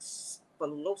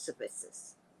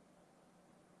 explosiveness.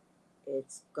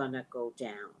 It's gonna go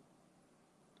down.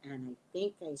 And I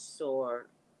think I saw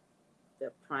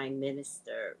the Prime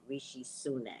Minister Rishi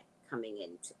Sunak coming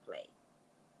into play.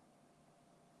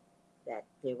 That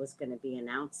there was going to be an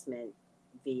announcement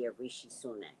via Rishi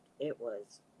Sunak. It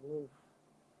was, ooh.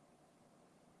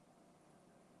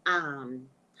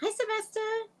 Hi Sylvester,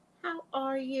 how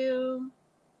are you?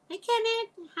 Hi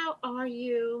Kenneth, how are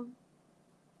you?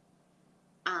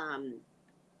 Um,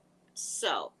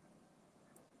 so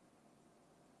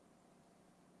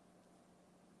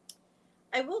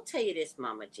I will tell you this,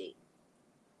 Mama G.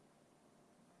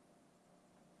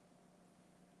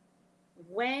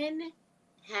 When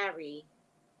Harry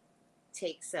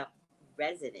takes up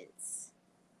residence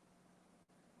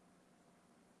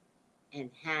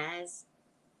and has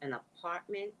an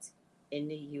apartment in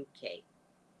the UK,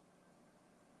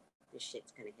 this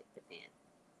shit's gonna hit the fan.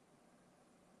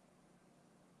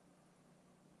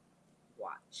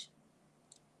 Watch.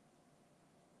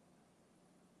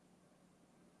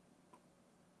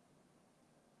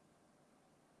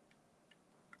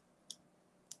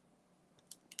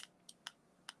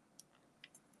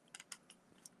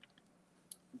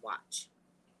 Watch.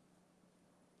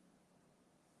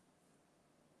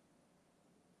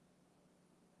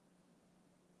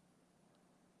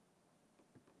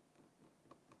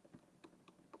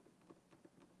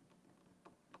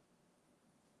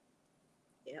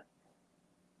 Yep.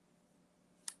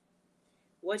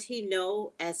 What he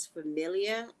know as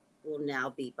familiar will now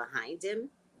be behind him,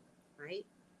 right?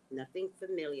 Nothing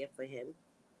familiar for him.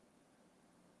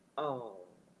 Oh,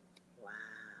 wow.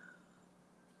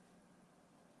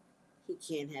 He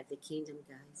can't have the kingdom,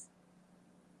 guys.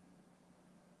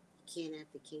 He can't have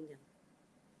the kingdom.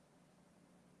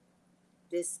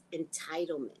 This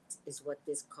entitlement is what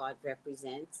this card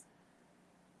represents.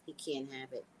 He can't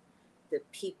have it. The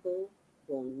people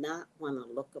will not want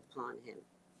to look upon him.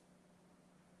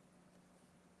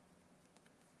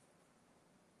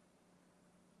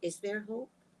 Is there hope?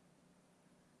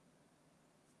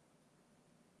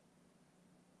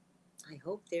 I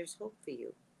hope there's hope for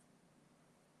you.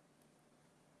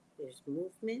 There's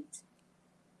movement,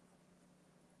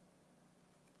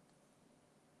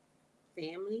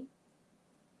 family,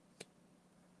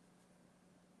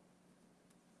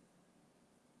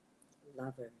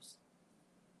 lovers.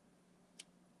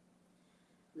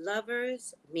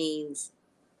 Lovers means,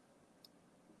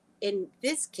 in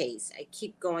this case, I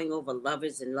keep going over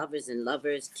lovers and lovers and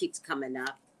lovers, keeps coming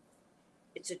up.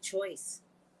 It's a choice.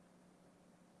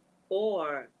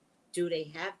 Or do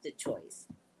they have the choice?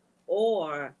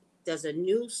 Or does a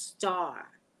new star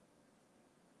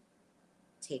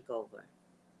take over?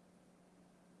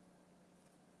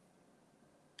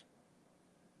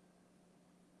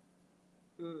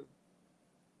 Mm.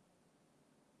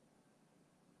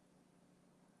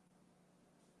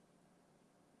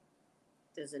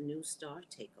 Does a new star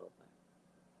take over?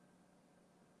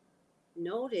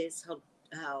 Notice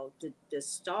how the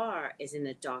star is in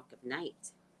the dark of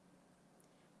night,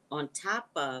 on top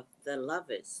of the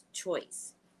lover's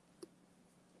choice.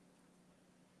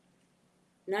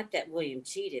 Not that William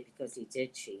cheated, because he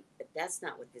did cheat, but that's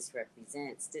not what this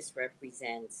represents. This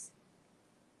represents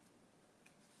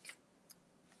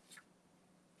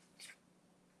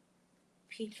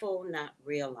people not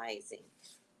realizing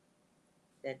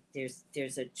that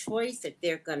there's a choice that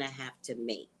they're gonna have to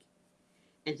make.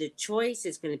 And the choice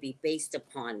is gonna be based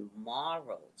upon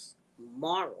morals.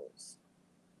 Morals,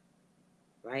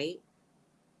 right?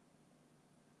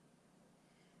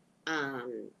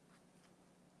 Um,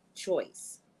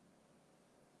 choice,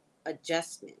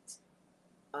 adjustment,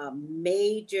 a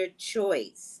major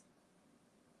choice.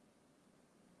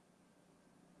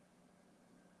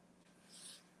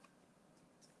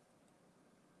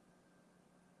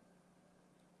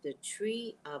 The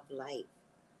tree of life,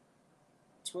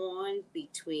 torn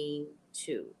between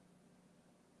two,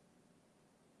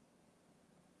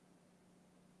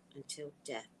 until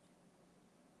death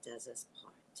does us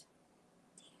part.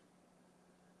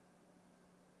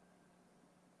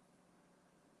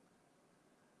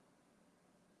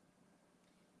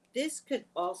 This could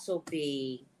also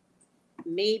be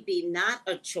maybe not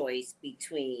a choice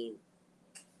between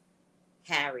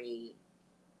Harry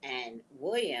and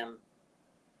William,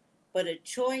 but a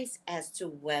choice as to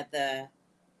whether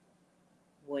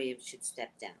William should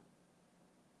step down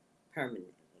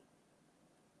permanently.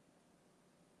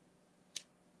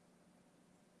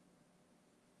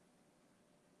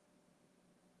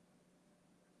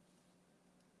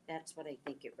 That's what I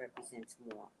think it represents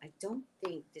more. I don't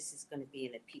think this is going to be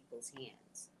in the people's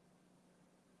hands.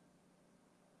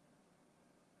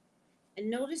 And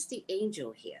notice the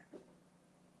angel here,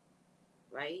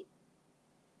 right?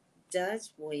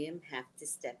 Does William have to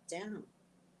step down?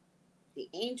 The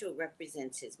angel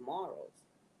represents his morals,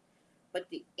 but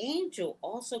the angel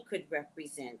also could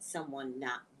represent someone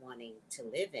not wanting to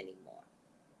live anymore.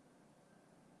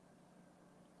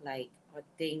 Like, are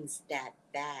things that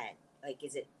bad? Like,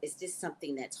 is this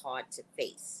something that's hard to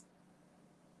face?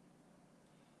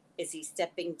 Is he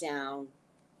stepping down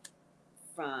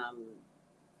from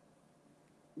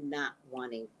not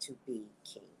wanting to be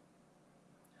king?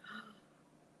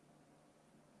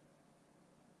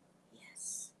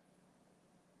 Yes.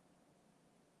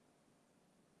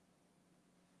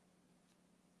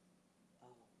 Oh,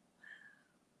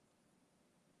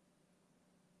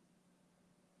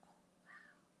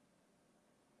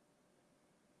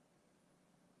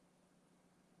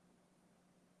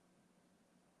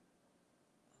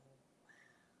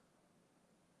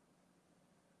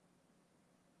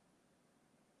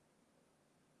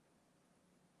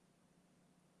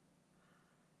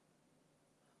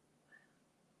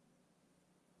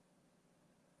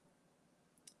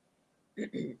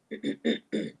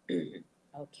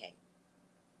 okay.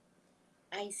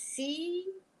 I see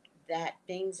that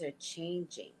things are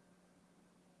changing.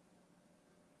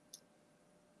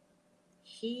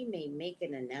 He may make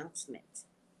an announcement.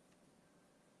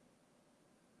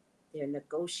 They're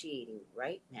negotiating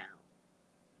right now,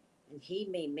 and he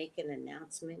may make an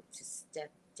announcement to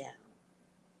step down,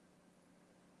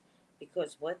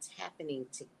 because what's happening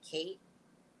to Kate,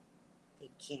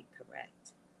 they can't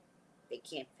correct. They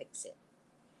can't fix it.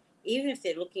 Even if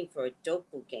they're looking for a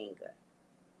doppelganger,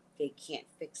 they can't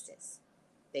fix this.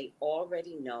 They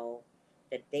already know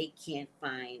that they can't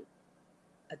find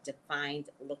a defined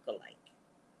look-alike.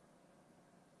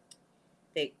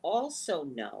 They also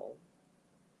know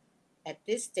at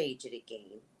this stage of the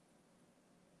game,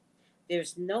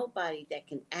 there's nobody that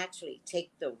can actually take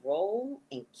the role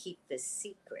and keep the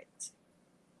secret.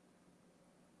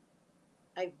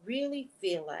 I really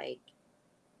feel like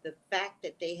the fact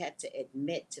that they had to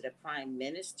admit to the prime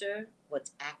minister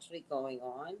what's actually going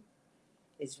on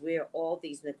is where all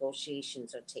these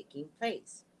negotiations are taking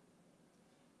place.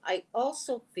 I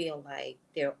also feel like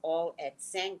they're all at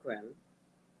Sangram,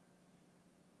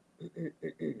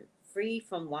 free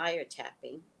from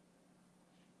wiretapping,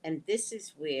 and this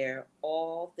is where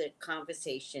all the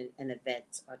conversation and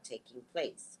events are taking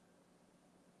place.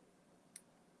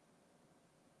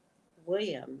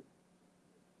 William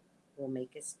will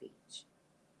make a speech,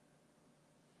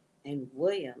 and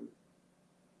William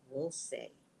will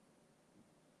say,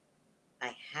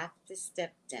 I have to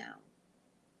step down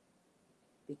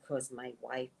because my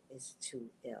wife is too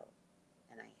ill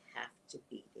and I have to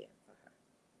be there for her.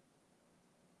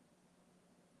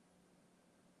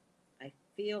 I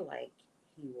feel like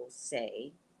he will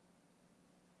say,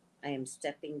 I am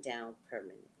stepping down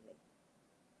permanently.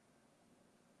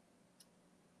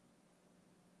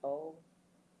 Oh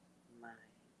my God.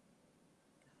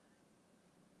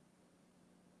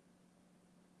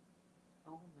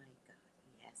 Oh my God.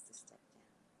 He has to step down.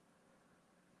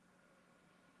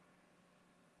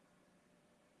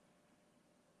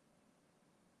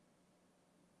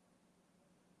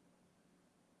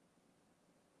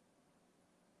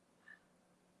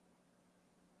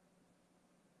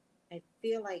 I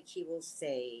feel like he will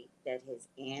say that his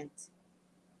aunt,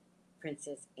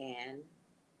 Princess Anne,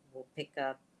 will pick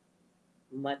up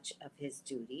much of his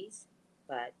duties,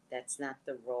 but that's not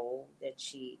the role that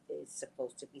she is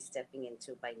supposed to be stepping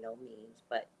into by no means.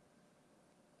 But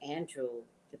Andrew,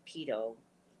 the pedo,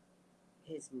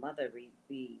 his mother,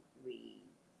 we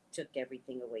took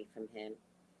everything away from him.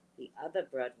 The other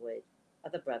brother,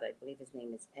 I believe his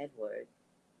name is Edward,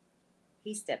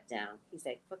 he stepped down. He's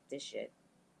like, fuck this shit.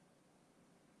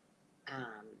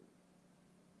 Um,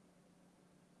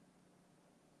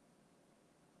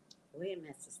 William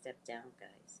has to step down,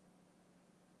 guys.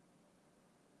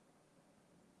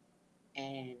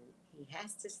 And he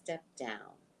has to step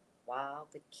down while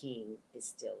the king is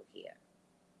still here.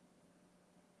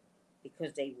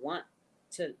 Because they want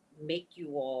to make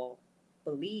you all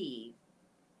believe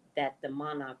that the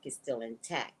monarch is still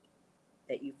intact,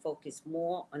 that you focus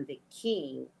more on the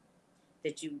king,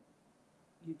 that you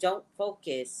don't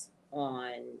focus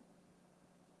on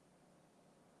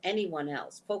anyone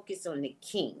else. Focus on the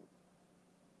king.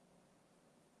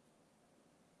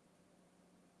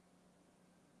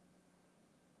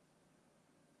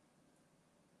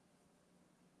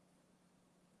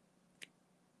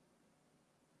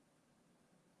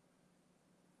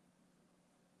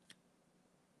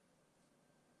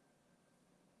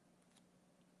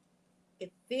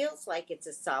 It feels like it's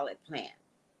a solid plan,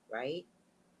 right?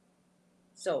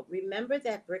 So remember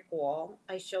that brick wall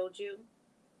I showed you?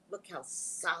 Look how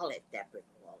solid that brick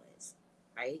wall is,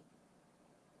 right?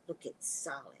 Look, it's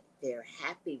solid. They're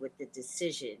happy with the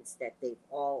decisions that they've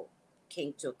all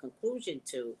came to a conclusion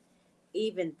to,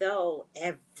 even though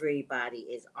everybody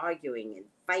is arguing and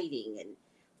fighting and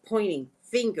pointing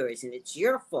fingers and it's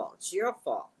your fault.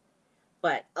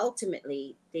 But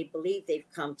ultimately, they believe they've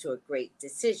come to a great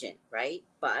decision, right?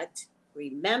 But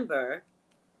remember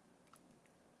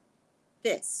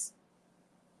this.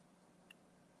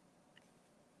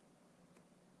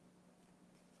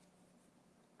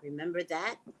 Remember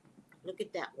that? Look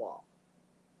at that wall.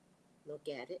 Look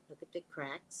at it. Look at the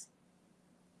cracks.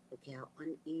 Look how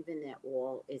uneven that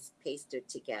wall is pasted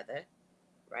together,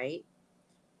 right?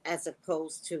 As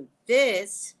opposed to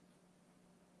this,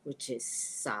 which is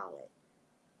solid.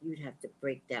 You'd have to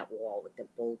break that wall with a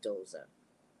bulldozer.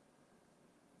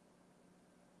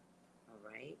 All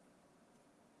right.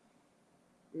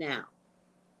 Now,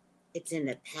 it's in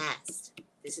the past.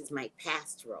 This is my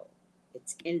past role.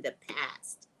 It's in the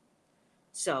past.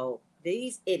 So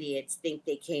these idiots think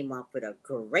they came up with a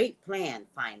great plan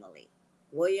finally.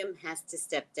 William has to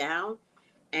step down,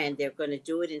 and they're going to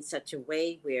do it in such a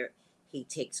way where he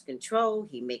takes control,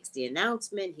 he makes the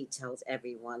announcement, he tells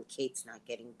everyone Kate's not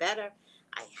getting better.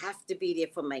 I have to be there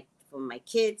for my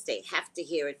kids. They have to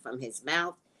hear it from his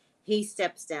mouth. He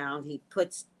steps down, he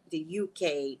puts the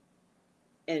UK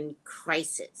in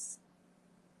crisis,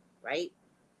 right?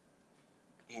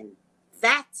 And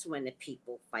that's when the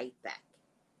people fight back.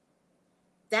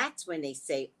 That's when they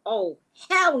say, oh,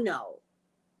 hell no.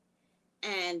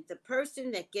 And the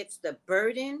person that gets the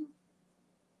burden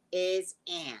is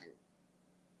Anne.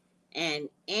 And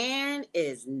Anne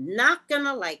is not going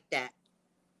to like that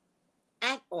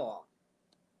at all.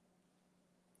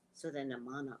 So then the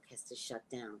monarch has to shut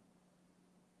down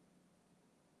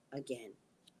again.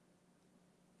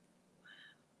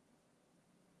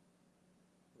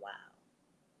 Wow.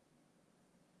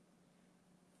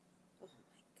 Oh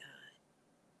my God.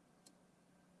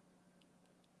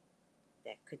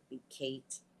 That could be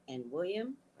Kate and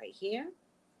William right here.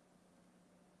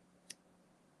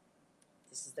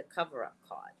 This is the cover up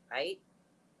card, right?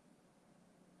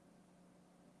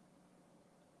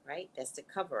 Right? That's the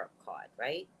cover up card,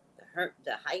 right?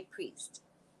 The high priest.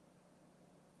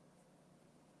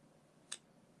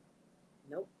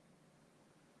 Nope.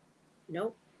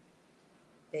 Nope.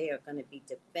 They are going to be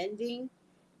defending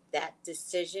that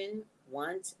decision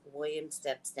once William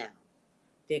steps down.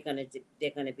 They're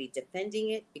gonna be defending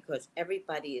it because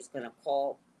everybody is gonna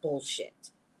call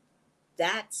bullshit.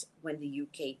 That's when the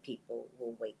UK people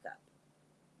will wake up.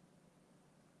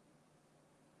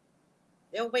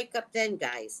 They'll wake up then,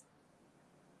 guys.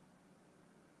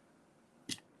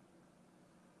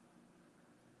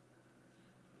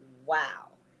 Wow.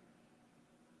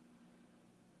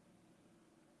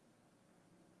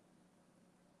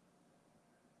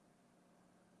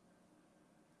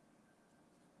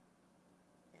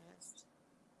 Past,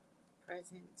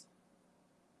 present,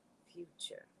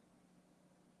 future.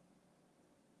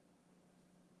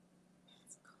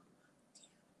 Past, comma,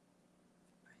 damn,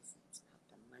 present, not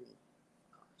the money.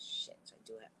 Oh shit! So I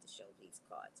do have to show these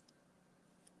cards.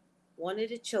 One of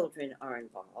the children are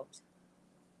involved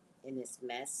in this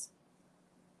mess.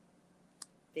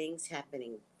 Things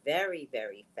happening very,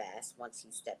 very fast once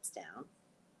he steps down.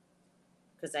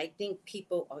 Because I think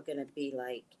people are going to be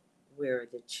like, where are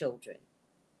the children?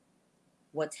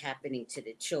 What's happening to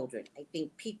the children? I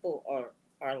think people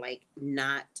are like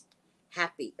not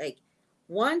happy. Like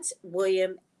once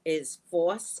William is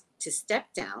forced to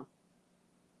step down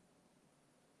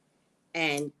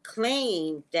and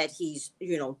claim that he's,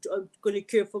 I'm going to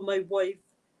care for my wife,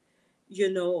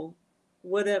 you know,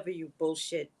 whatever, you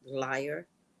bullshit liar.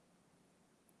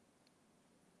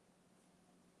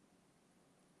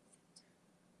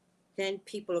 Then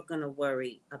people are going to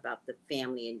worry about the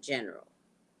family in general,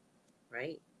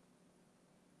 right?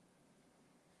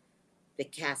 The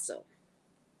castle.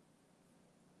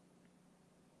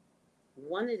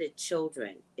 One of the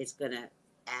children is going to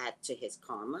add to his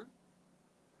karma.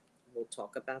 We'll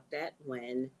talk about that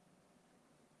when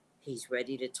he's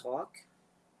ready to talk.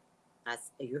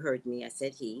 You heard me, I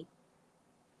said he.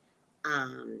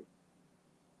 Um,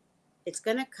 it's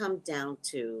going to come down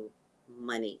to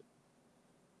money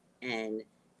and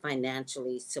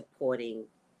financially supporting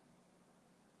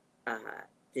uh,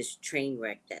 this train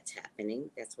wreck that's happening.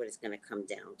 That's what it's going to come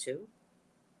down to.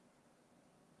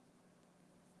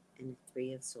 And the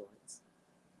Three of Swords.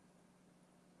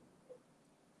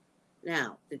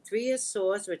 Now, the Three of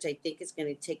Swords, which I think is going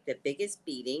to take the biggest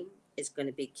beating, is going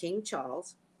to be King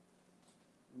Charles,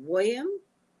 William,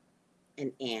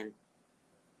 and Anne.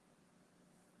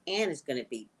 Anne is going to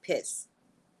be pissed.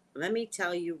 Let me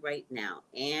tell you right now,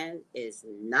 Anne is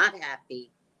not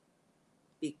happy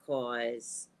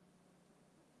because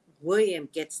William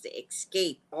gets to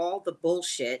escape all the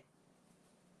bullshit.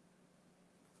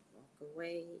 Walk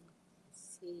away.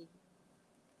 Let's see.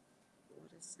 Water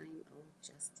sign. Oh,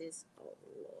 justice. Oh,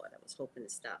 Lord. I was hoping to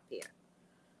stop here.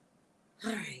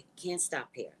 All right. Can't stop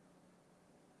here.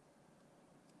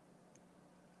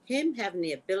 Him having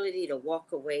the ability to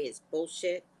walk away is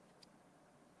bullshit.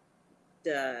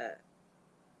 The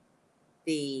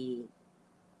the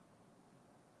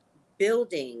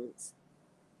buildings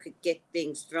could get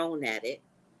things thrown at it.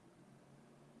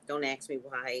 Don't ask me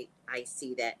why I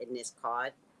see that in this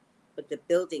card, but the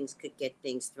buildings could get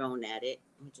things thrown at it.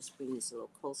 Let me just bring this a little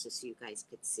closer so you guys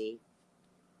could see.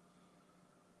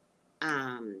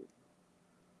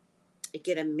 It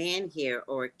get a man here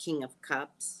or a king of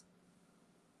cups.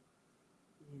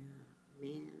 Yeah,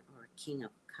 man or a king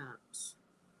of cups.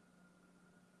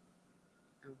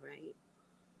 All right.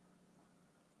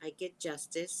 I get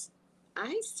justice.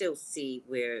 I still see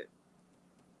where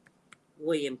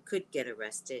William could get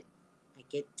arrested. I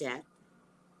get death.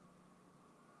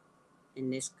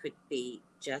 And this could be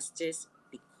justice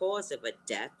because of a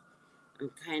death.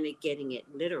 I'm kind of getting it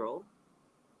literal,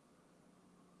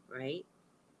 right?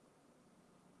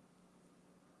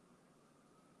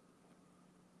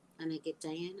 And I get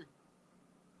Diana.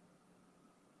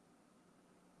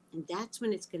 And that's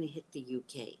when it's going to hit the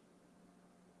UK.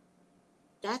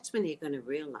 That's when they're going to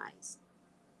realize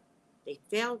they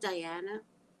failed Diana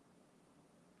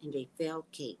and they failed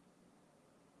Kate.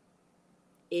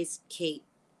 Is Kate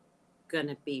going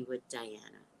to be with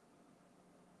Diana?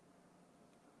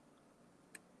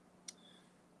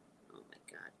 Oh my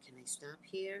God. Can I stop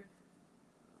here?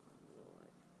 Oh Lord.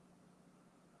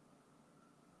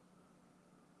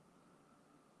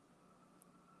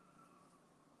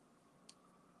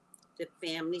 The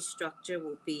family structure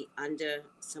will be under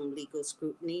some legal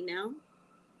scrutiny now.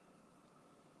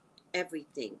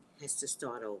 Everything has to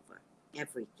start over.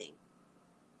 Everything.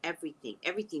 Everything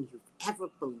you've ever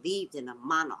believed in a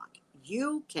monarch.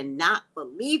 You cannot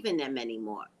believe in them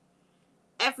anymore.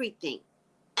 Everything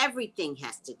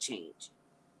has to change.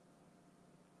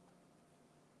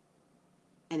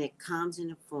 And it comes in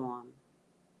the form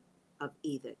of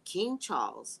either King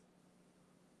Charles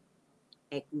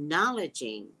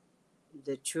acknowledging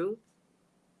the truth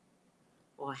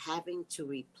or having to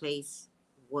replace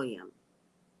William.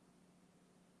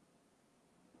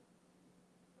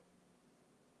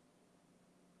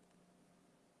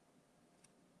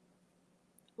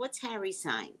 What's Harry's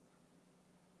sign?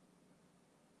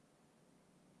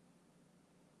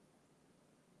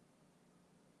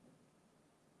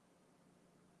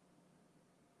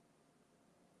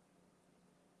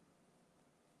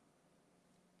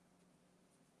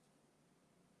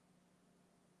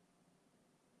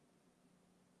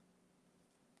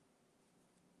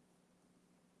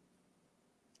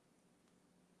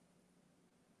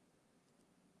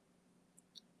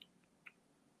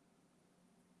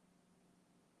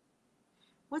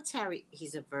 What's Harry?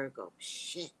 He's a Virgo.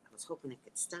 Shit, I was hoping it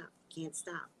could stop. Can't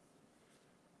stop.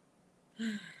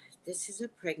 This is a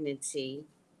pregnancy.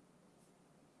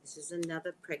 This is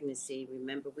another pregnancy.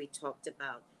 Remember, we talked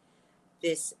about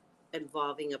this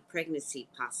involving a pregnancy,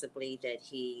 possibly that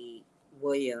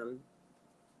William,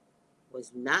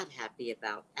 was not happy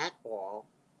about at all.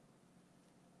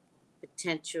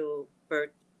 Potential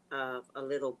birth of a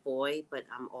little boy, but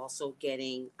I'm also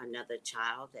getting another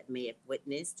child that may have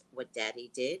witnessed what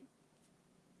daddy did.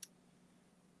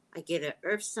 I get an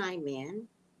earth sign man.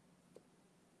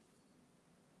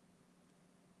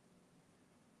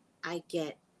 I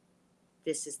get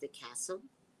this is the castle.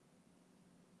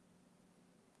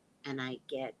 And I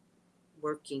get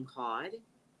working hard,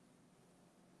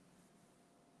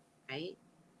 right?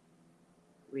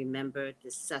 Remember the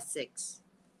Sussex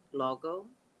logo.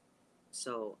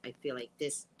 So I feel like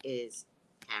this is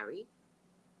Harry,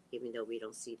 even though we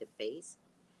don't see the face,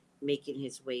 making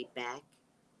his way back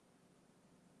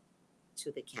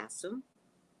to the castle.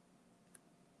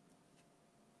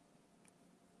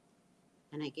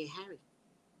 And I get Harry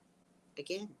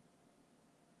again.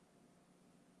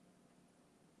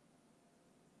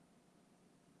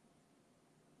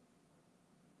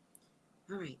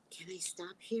 All right, can I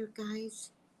stop here,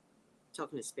 guys?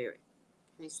 Talking to spirit.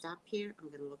 Can I stop here? I'm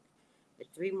going to look at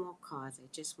three more cards. I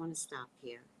just want to stop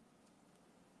here.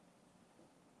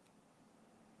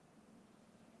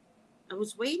 I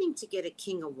was waiting to get a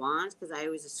King of Wands because I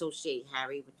always associate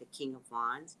Harry with the King of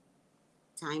Wands.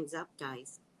 Time's up,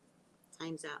 guys.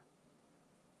 Time's up.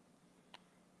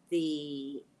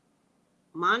 The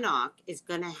monarch is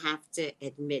going to have to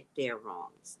admit their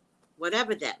wrongs,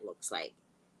 whatever that looks like.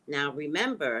 Now,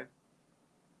 remember,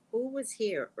 who was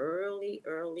here early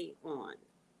on?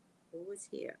 Who was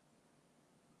here?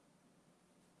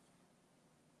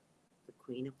 The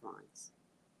Queen of Wands.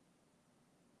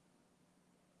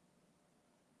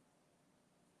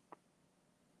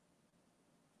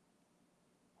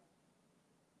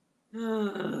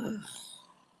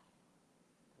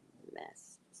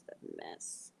 Mess. Just a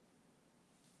mess.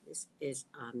 This is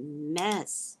a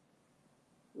mess.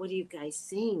 What are you guys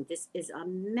saying? This is a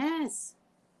mess.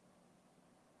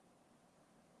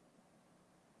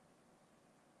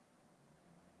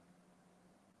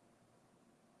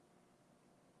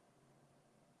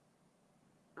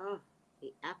 Oh,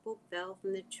 the apple fell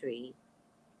from the tree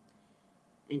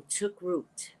and took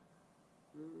root.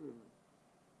 Mm.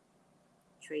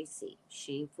 Tracy,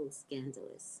 shameful,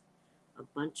 scandalous. A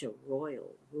bunch of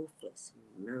royal, ruthless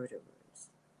murderers.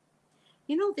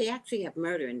 You know, they actually have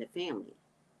murder in the family.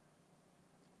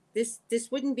 This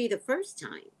wouldn't be the first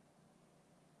time.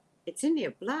 It's in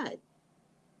their blood.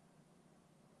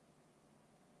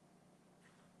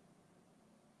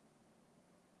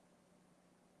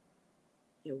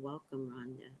 You're welcome,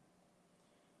 Rhonda.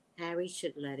 Harry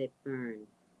should let it burn.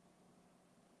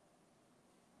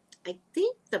 I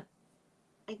think the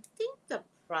I think the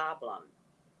problem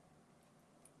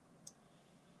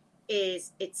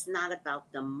is it's not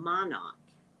about the monarch.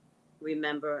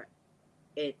 Remember,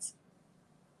 it's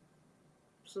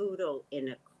Pluto in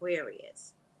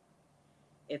Aquarius.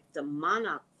 If the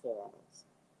monarch falls,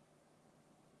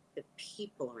 the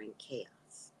people are in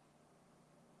chaos.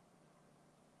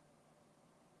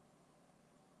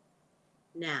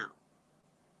 Now,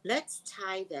 let's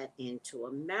tie that into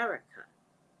America.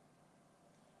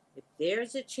 If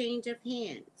there's a change of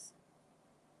hands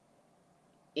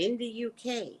in the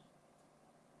UK,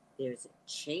 there's a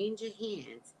change of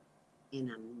hands in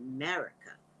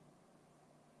America.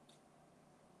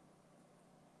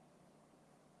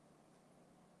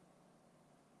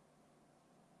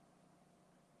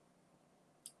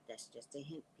 That's just a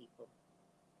hint, people.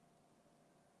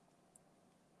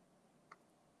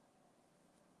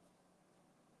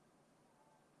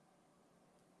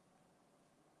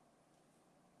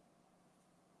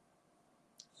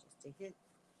 Just a hint.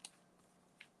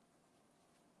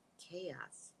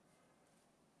 Chaos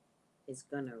is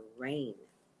going to reign,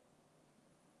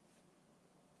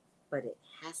 but it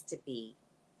has to be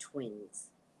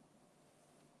twins.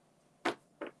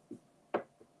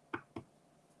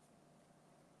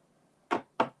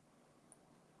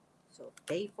 So if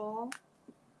they fall,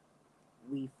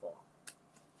 we fall.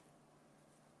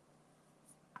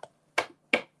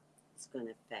 It's going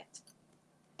to affect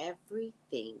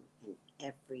everything and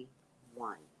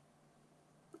everyone.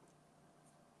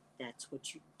 That's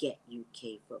what you get,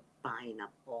 UK, for buying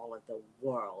up all of the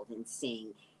world and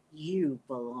saying, you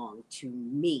belong to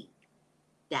me.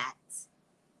 That's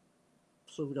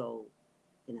Pluto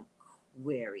in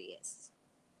Aquarius.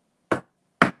 Guys,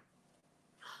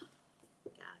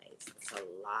 it's a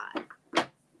lot.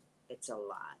 It's a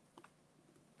lot.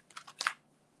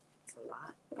 It's a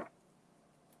lot.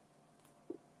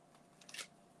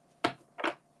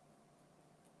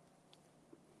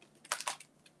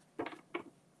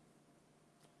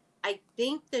 I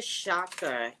think the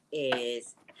shocker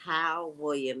is how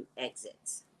William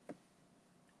exits.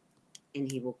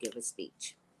 And he will give a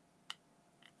speech.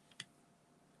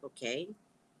 Okay?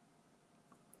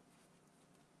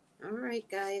 All right,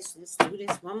 guys, let's do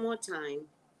this one more time.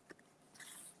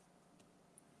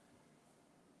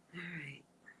 All right.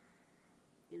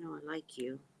 You know, I like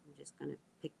you. I'm just going to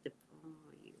pick the... Oh,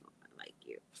 you know, I like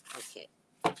you. Okay.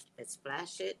 Let's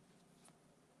splash it.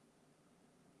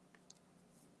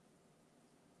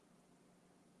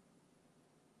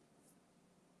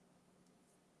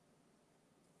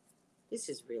 This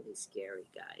is really scary,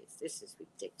 guys. This is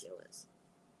ridiculous.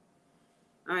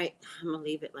 All right, I'm going to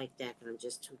leave it like that because I'm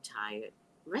just too tired.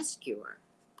 Rescuer.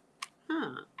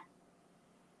 Huh.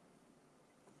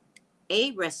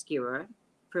 A rescuer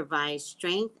provides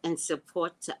strength and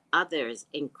support to others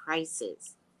in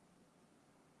crisis.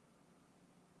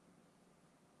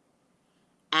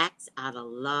 Acts out of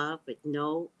love with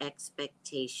no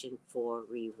expectation for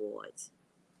rewards.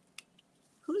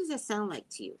 Who does that sound like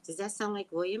to you? Does that sound like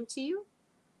William to you?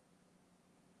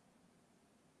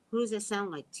 Who does that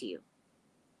sound like to you?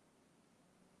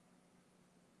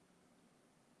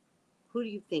 Who do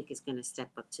you think is going to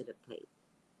step up to the plate?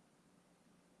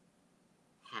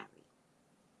 Harry.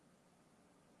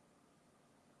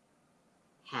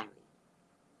 Harry.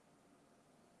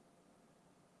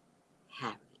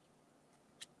 Harry.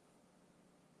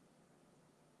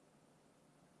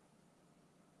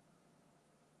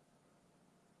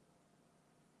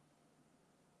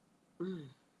 Mm.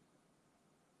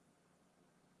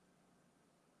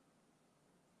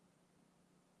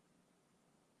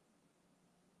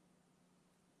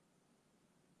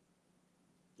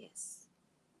 Yes.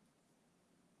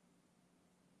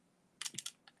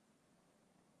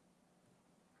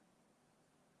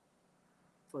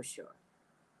 For sure.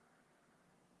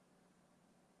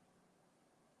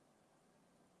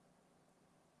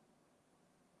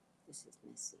 This is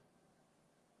messy.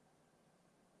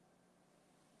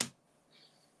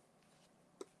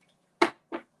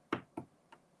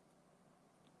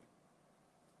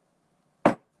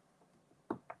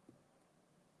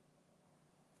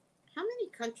 How many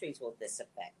countries will this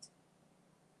affect?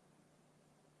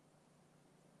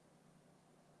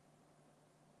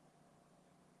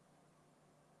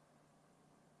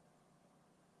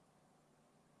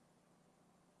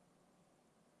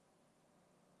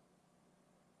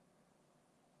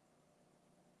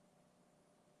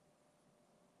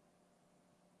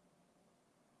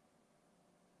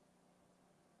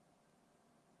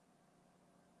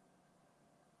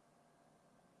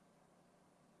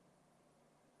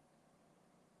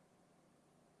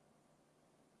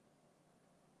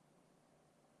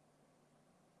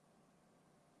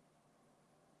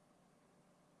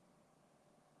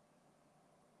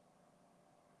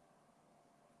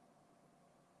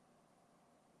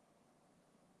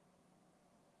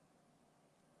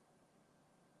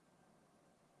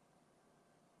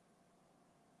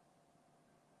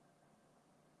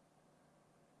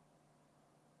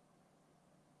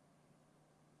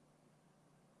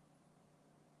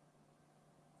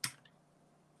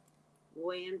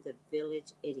 William the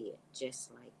village idiot,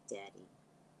 just like Daddy.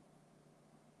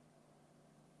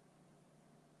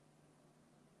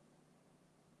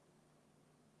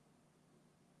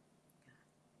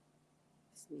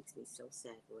 This makes me so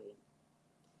sad, William.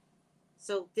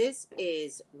 So this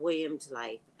is William's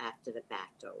life after the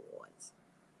BAFTA Awards.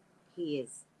 He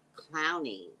is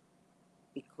clowning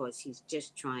because he's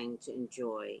just trying to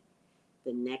enjoy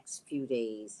the next few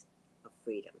days of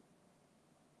freedom.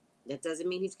 That doesn't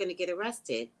mean he's going to get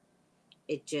arrested.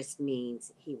 It just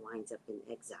means he winds up in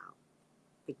exile,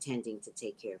 pretending to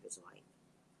take care of his wife.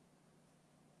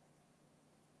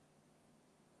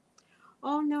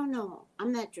 Oh, no, no,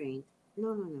 I'm not drained.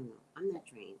 No, no, no, no, I'm not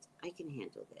drained. I can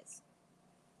handle this.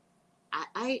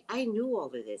 I knew all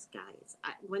of this, guys.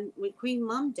 When Queen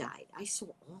Mum died, I saw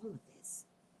all of this.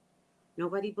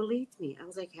 Nobody believed me. I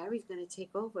was like, Harry's going to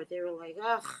take over. They were like,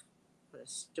 ugh, what a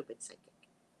stupid psychic.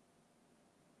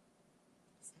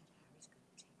 I said, Harry's going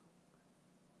to take over.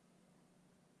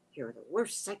 You're the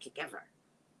worst psychic ever.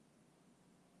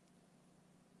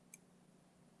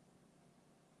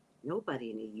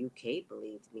 Nobody in the UK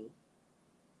believed me.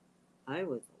 I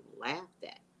was laughed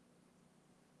at.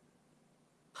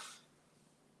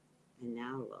 And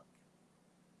now look.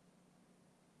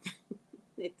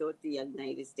 They thought the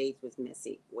United States was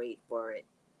messy. Wait for it.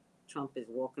 Trump is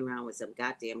walking around with some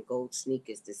goddamn gold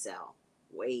sneakers to sell.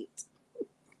 Wait.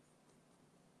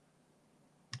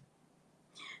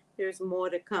 There's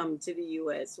more to come to the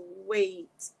US.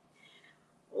 Wait.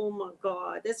 Oh my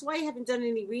God. That's why I haven't done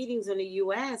any readings on the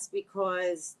US,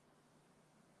 because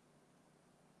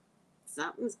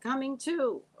something's coming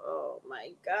too. Oh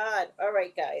my God. All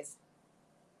right, guys.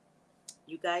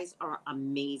 You guys are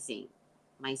amazing.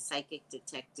 My psychic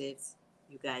detectives,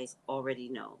 you guys already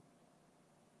know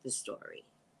the story.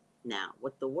 Now,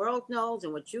 what the world knows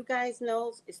and what you guys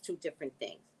knows is two different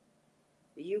things.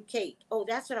 The UK, oh,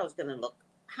 that's what I was going to look.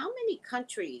 How many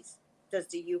countries does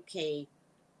the UK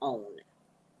own?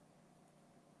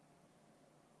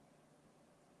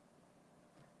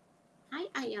 Hi,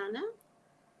 Ayana.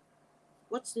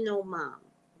 What's no mom?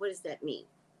 What does that mean?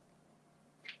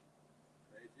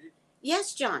 Crazy?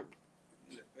 Yes, John.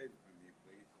 You need a favor from me,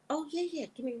 please. Oh, yeah, yeah.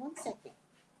 Give me 1 second.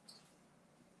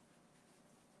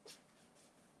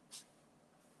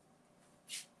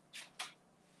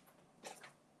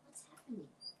 What's happening?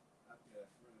 I've got a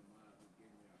friend of mine who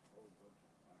gave me a whole bunch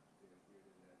of oxtail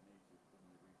here that I need to put in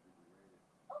the refrigerator.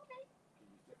 Okay. Can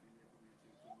you set me there for me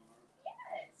until tomorrow?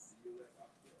 Yes. Do you like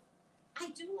oxtail? I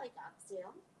do like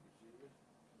oxtail. You serious?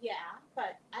 Yeah,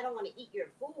 but I don't want to eat your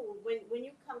food. When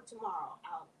you come tomorrow,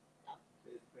 I'll.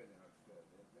 There's plenty of oxtail.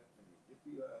 There's definitely. If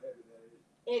you are heavy, that is.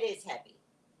 It is heavy.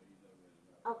 So you know there's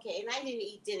enough. Okay, and I didn't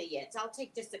eat dinner yet, so I'll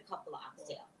take just a couple of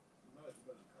oxtail. No, it's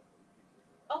been a couple. You can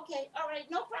take it. Okay, all right,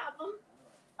 no problem.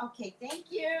 All right. Okay,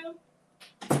 thank you.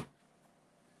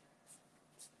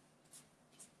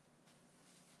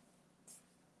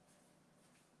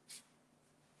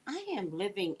 I am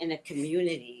living in a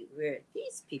community where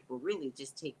these people really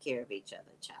just take care of each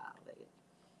other, child.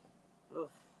 Oh,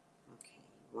 okay.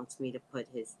 He wants me to put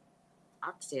his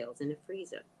oxtails in the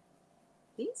freezer.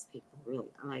 These people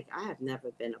really, like, I have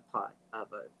never been a part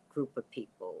of a group of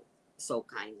people so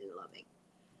kind and loving.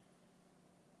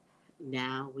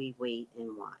 Now we wait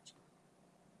and watch.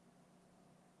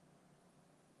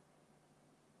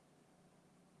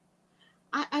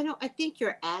 I think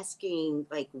you're asking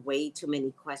like way too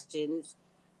many questions,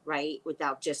 right?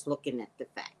 Without just looking at the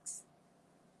facts.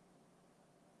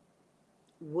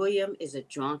 William is a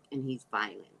drunk and he's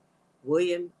violent.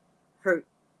 William hurt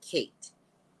Kate.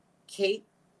 Kate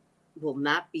will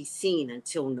not be seen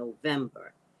until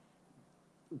November.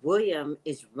 William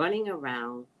is running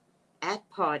around at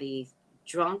parties,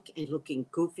 drunk and looking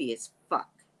goofy as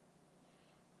fuck.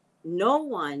 No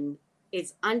one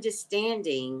is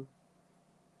understanding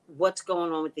what's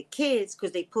going on with the kids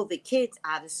because they pull the kids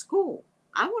out of school.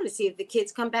 I want to see if the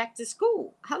kids come back to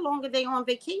school. How long are they on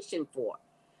vacation for?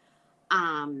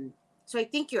 So I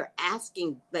think you're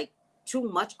asking like too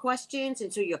much questions,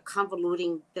 and so you're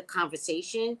convoluting the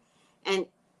conversation, and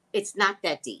it's not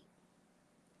that deep.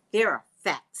 There are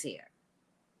facts here.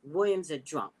 Williams are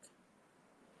drunk.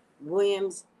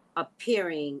 Williams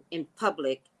appearing in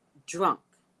public drunk.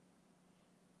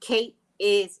 Kate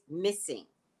is missing.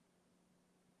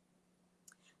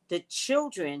 The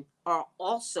children are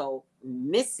also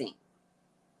missing.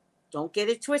 Don't get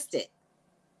it twisted.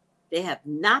 They have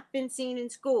not been seen in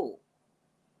school.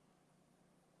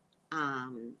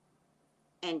 And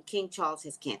King Charles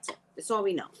has cancer. That's all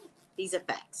we know. These are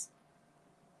facts.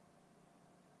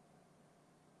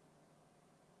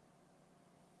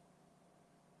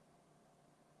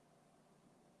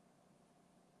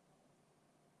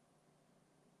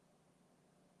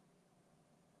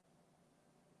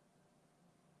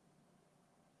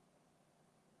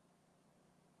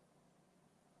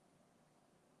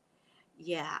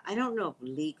 Yeah, I don't know if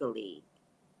legally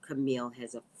Camille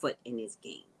has a foot in his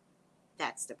game.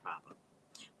 That's the problem.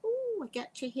 Ooh, I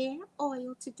got your hair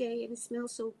oil today and it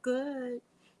smells so good.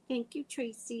 Thank you,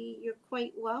 Tracy. You're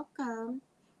quite welcome.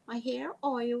 My hair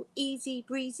oil, easy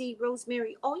breezy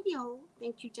rosemary oil.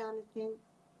 Thank you, Jonathan.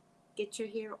 Get your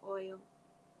hair oil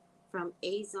from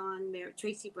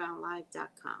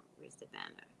TracyBrownLive.com. Where's the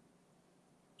banner?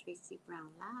 Tracy Brown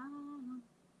Live.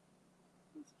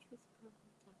 Where's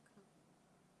TracyBrownLive.com?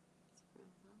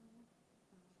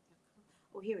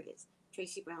 Oh, here it is.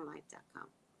 TracyBrownLife.com.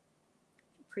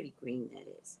 Pretty green that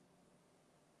is.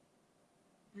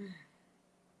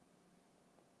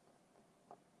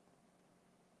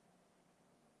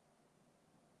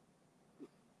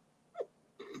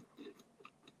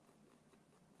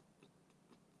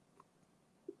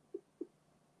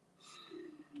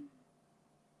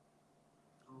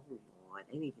 Oh Lord,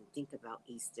 I didn't even think about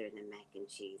Easter and the mac and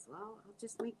cheese. Well, I'll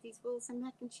just make these fools some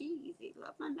mac and cheese. They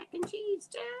love my mac and cheese,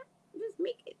 Jack. Just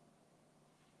make it.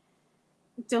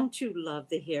 Don't you love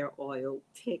the hair oil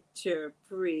picture,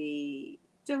 Bree?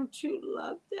 Don't you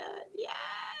love that?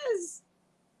 Yes.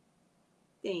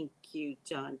 Thank you,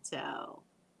 Jontel.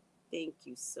 Thank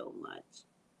you so much.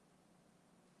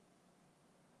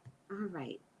 All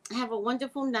right. Have a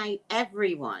wonderful night,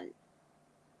 everyone.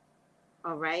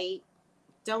 All right.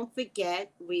 Don't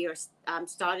forget, I'm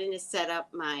starting to set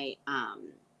up my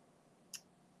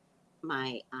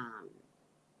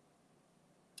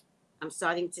I'm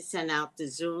starting to send out the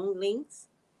Zoom links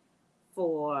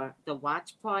for the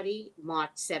watch party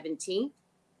March 17th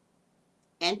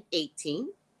and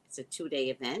 18th. It's a 2-day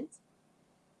event.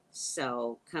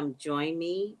 So come join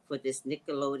me for this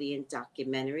Nickelodeon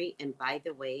documentary. And by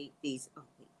the way, where's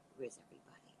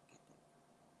everybody? Got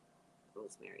the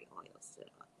rosemary oil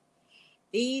still on.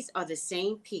 These are the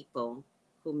same people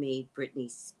who made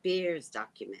Britney Spears'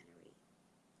 documentary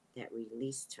that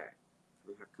released her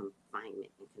from her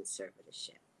confinement and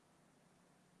conservatorship.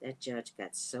 That judge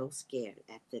got so scared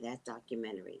after that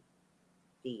documentary.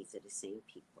 These are the same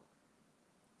people.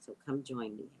 So come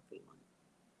join me, everyone.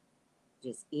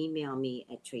 Just email me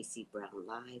at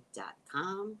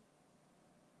tracybrownlive.com.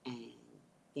 And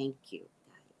thank you,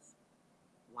 guys.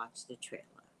 Watch the trailer.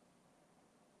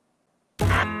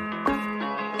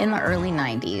 In the early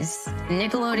 90s,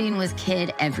 Nickelodeon was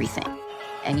kid everything.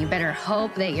 And you better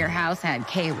hope that your house had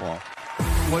cable.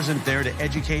 Wasn't there to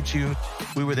educate you.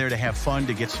 We were there to have fun,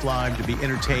 to get slime, to be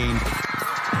entertained.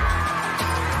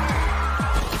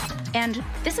 And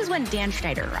this is when Dan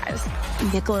Schneider arrives,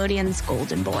 Nickelodeon's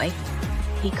golden boy.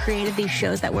 He created these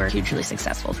shows that were hugely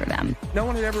successful for them. No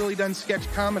one had ever really done sketch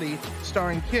comedy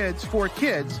starring kids for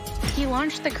kids. He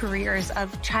launched the careers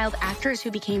of child actors who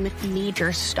became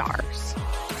major stars.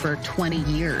 For 20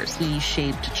 years, he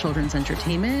shaped children's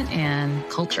entertainment and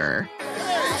culture. Hey,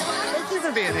 thank you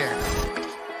for being here.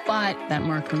 But that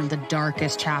marked one of the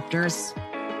darkest chapters.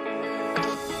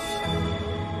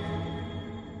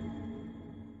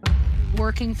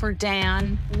 Working for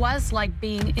Dan was like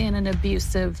being in an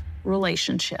abusive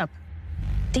relationship.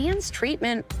 Dan's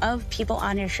treatment of people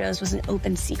on his shows was an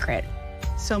open secret.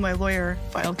 So my lawyer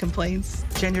filed complaints,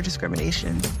 gender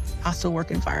discrimination, hostile work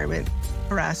environment,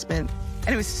 harassment,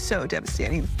 and it was so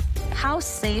devastating. How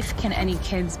safe can any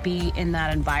kids be in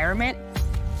that environment?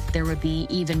 There would be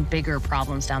even bigger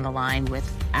problems down the line with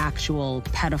actual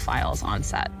pedophiles on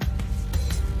set.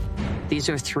 These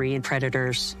are 3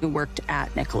 predators who worked at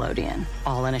Nickelodeon,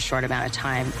 all in a short amount of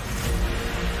time.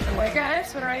 Hey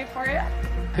guys, what are you for you?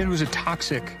 It was a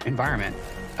toxic environment.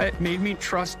 It made me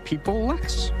trust people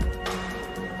less.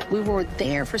 We were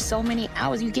there for so many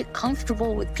hours. You get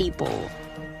comfortable with people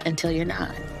until you're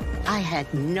not. I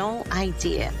had no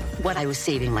idea what I was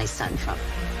saving my son from.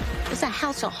 It's a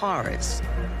house of horrors.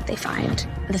 They find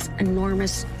this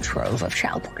enormous trove of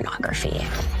child pornography.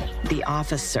 The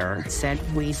officer said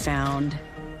we found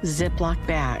Ziploc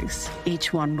bags,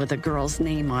 each one with a girl's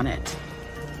name on it.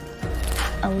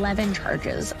 11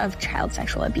 charges of child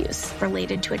sexual abuse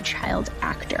related to a child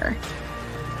actor.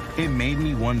 It made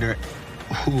me wonder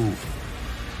who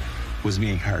was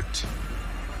being hurt.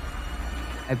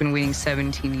 I've been waiting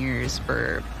 17 years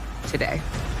for today.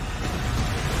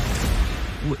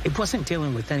 It wasn't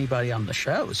dealing with anybody on the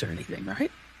shows or anything,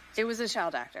 right? It was a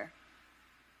child actor.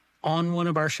 On one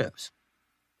of our shows.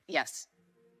 Yes.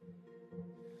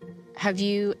 Have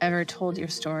you ever told your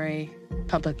story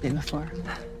publicly before?